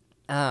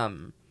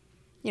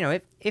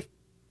if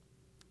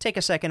take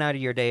a second out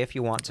of your day if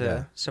you want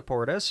to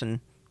support us and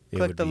It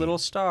click would the be little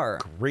star.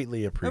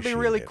 Greatly It'd appreciated. be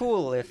really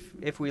cool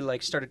if we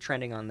like started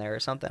trending on there or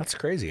something. That's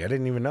crazy. I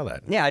didn't even know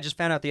that. Yeah, I just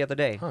found out the other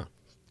day Huh.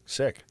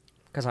 Sick.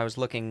 because I was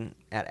looking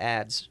at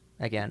ads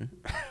again.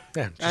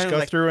 Yeah, I just was go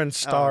like, through and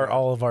star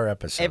all of our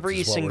episodes. every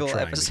is what single we're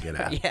trying episode. To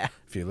get at. Yeah.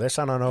 If you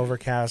listen on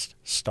Overcast,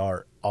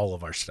 star all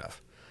of our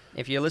stuff.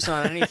 If you listen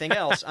on anything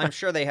else, I'm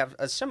sure they have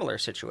a similar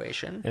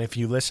situation. And if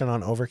you listen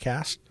on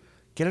Overcast,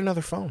 get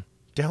another phone.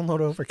 Download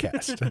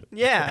Overcast.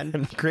 Yeah.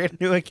 And create a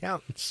new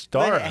account.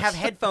 Star us. Have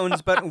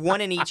headphones, but one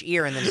in each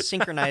ear, and then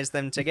synchronize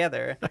them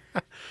together.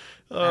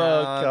 Oh,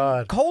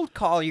 God. Cold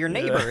call your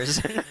neighbors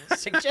and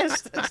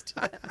suggest this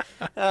to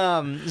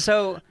them.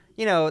 So,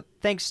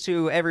 thanks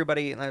to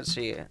everybody. Let's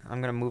see.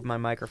 I'm going to move my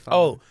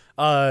microphone.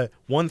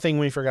 One thing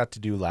we forgot to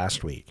do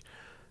last week.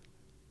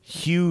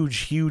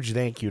 Huge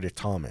thank you to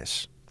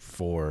Thomas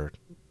for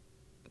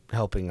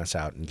helping us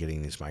out and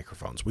getting these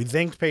microphones. We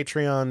thanked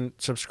Patreon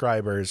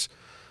subscribers,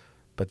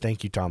 but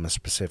thank you, Thomas,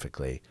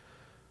 specifically.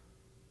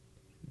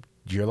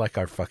 You're like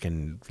our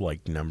fucking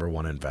number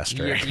one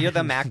investor. You're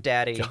the Mac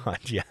Daddy. God,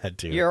 yeah,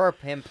 dude. You're a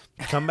pimp.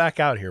 Come back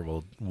out here.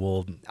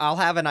 We'll. I'll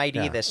have an ID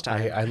yeah, this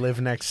time. I live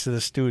next to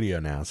the studio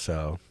now,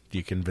 so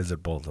you can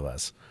visit both of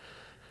us.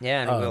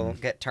 Yeah, and we'll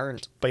get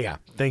turned. But yeah,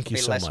 thank you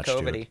Be so less much,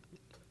 COVID-y. dude.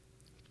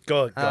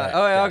 Go ahead.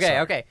 Yeah, sorry.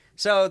 Okay.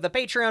 So the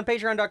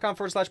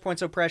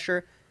patreon.com/points of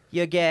pressure.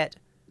 You get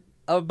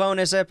a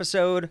bonus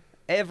episode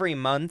every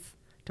month.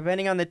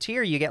 Depending on the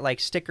tier, you get like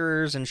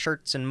stickers and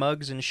shirts and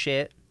mugs and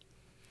shit.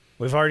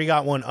 We've already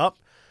got one up,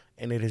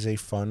 and it is a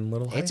fun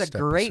little It's a heist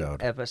great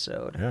episode.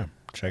 episode. Yeah,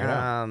 check it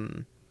out.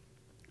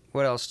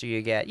 What else do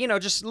you get?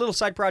 Just little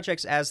side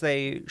projects as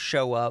they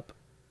show up.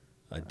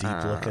 A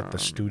deep look at the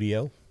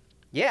studio.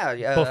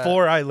 Yeah.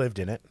 Before I lived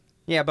in it.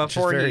 Yeah,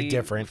 before very he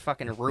different.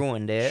 fucking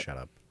ruined it. Shut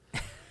up.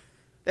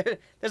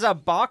 There's a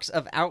box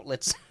of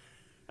outlets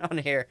on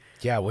here.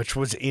 Yeah, which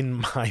was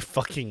in my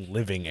fucking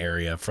living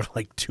area for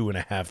like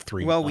 2.5,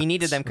 3 Well, months. we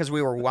needed them because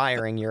we were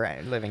wiring your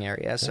living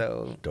area,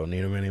 so Don't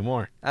need them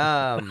anymore.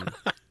 I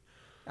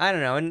don't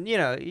know, and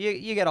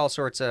you get all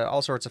sorts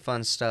of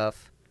fun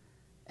stuff,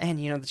 and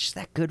just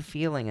that good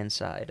feeling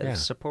inside of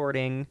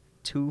supporting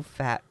two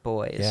fat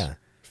boys. Yeah,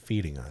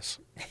 feeding us.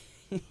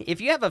 If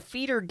you have a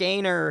feeder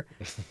gainer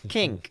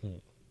kink,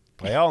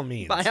 By all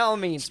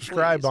means.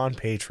 Subscribe please. on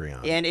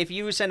Patreon. And if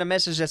you send a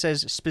message that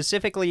says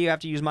specifically you have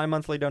to use my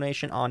monthly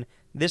donation on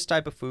this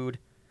type of food,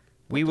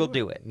 we will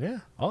do it. Yeah,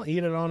 I'll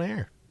eat it on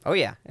air. Oh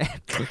yeah,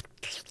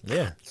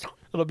 Yeah.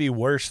 It'll be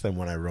worse than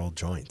when I roll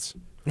joints.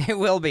 it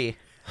will be.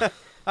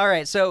 All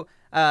right, so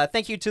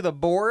thank you to the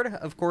board.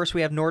 Of course,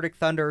 we have Nordic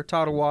Thunder,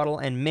 Toddle Waddle,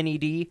 and Mini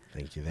D.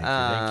 Thank you,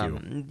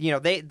 thank you.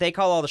 They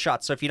call all the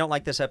shots. So if you don't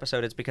like this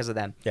episode, it's because of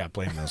them. Yeah,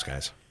 blame those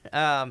guys.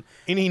 Um,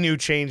 Any new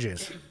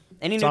changes?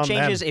 any It's new on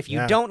changes? them. If you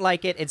Yeah. don't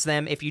like it, it's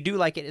them. If you do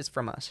like it, it's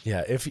from us.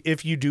 Yeah,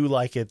 if you do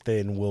like it,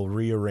 then we'll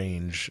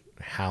rearrange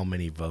how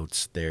many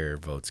votes their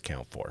votes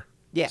count for.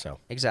 Yeah, So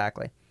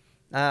exactly.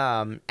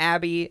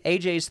 Abby,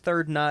 AJ's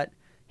Third Nut,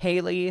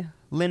 Haley,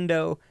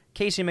 Lindo,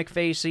 Casey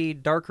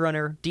McFacey, Dark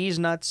Runner, D's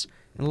Nuts,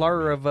 and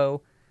Laura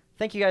Revo.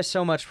 Thank you guys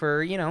so much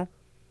for,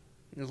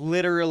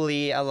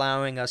 literally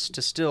allowing us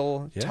to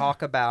still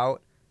talk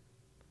about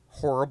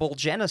horrible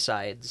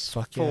genocides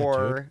Fuck yeah,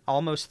 for dude.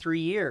 almost 3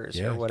 years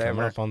yeah, or whatever.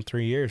 coming up on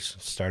 3 years.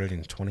 Started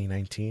in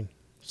 2019.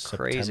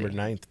 Crazy. September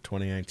 9th,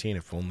 2019.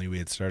 If only we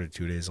had started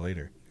 2 days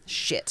later.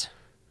 Shit.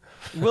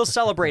 We'll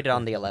celebrate it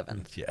on the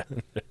 11th. Yeah.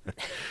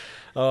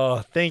 Oh,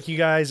 thank you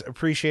guys.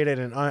 Appreciate it.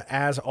 And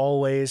as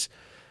always,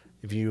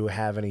 if you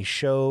have any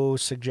show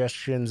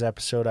suggestions,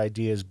 episode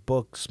ideas,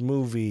 books,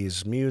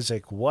 movies,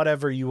 music,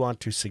 whatever you want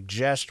to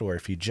suggest, or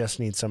if you just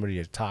need somebody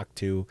to talk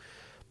to,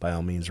 by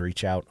all means,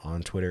 reach out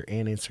on Twitter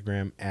and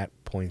Instagram at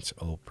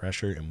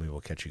PointsOPressure, and we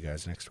will catch you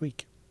guys next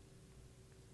week.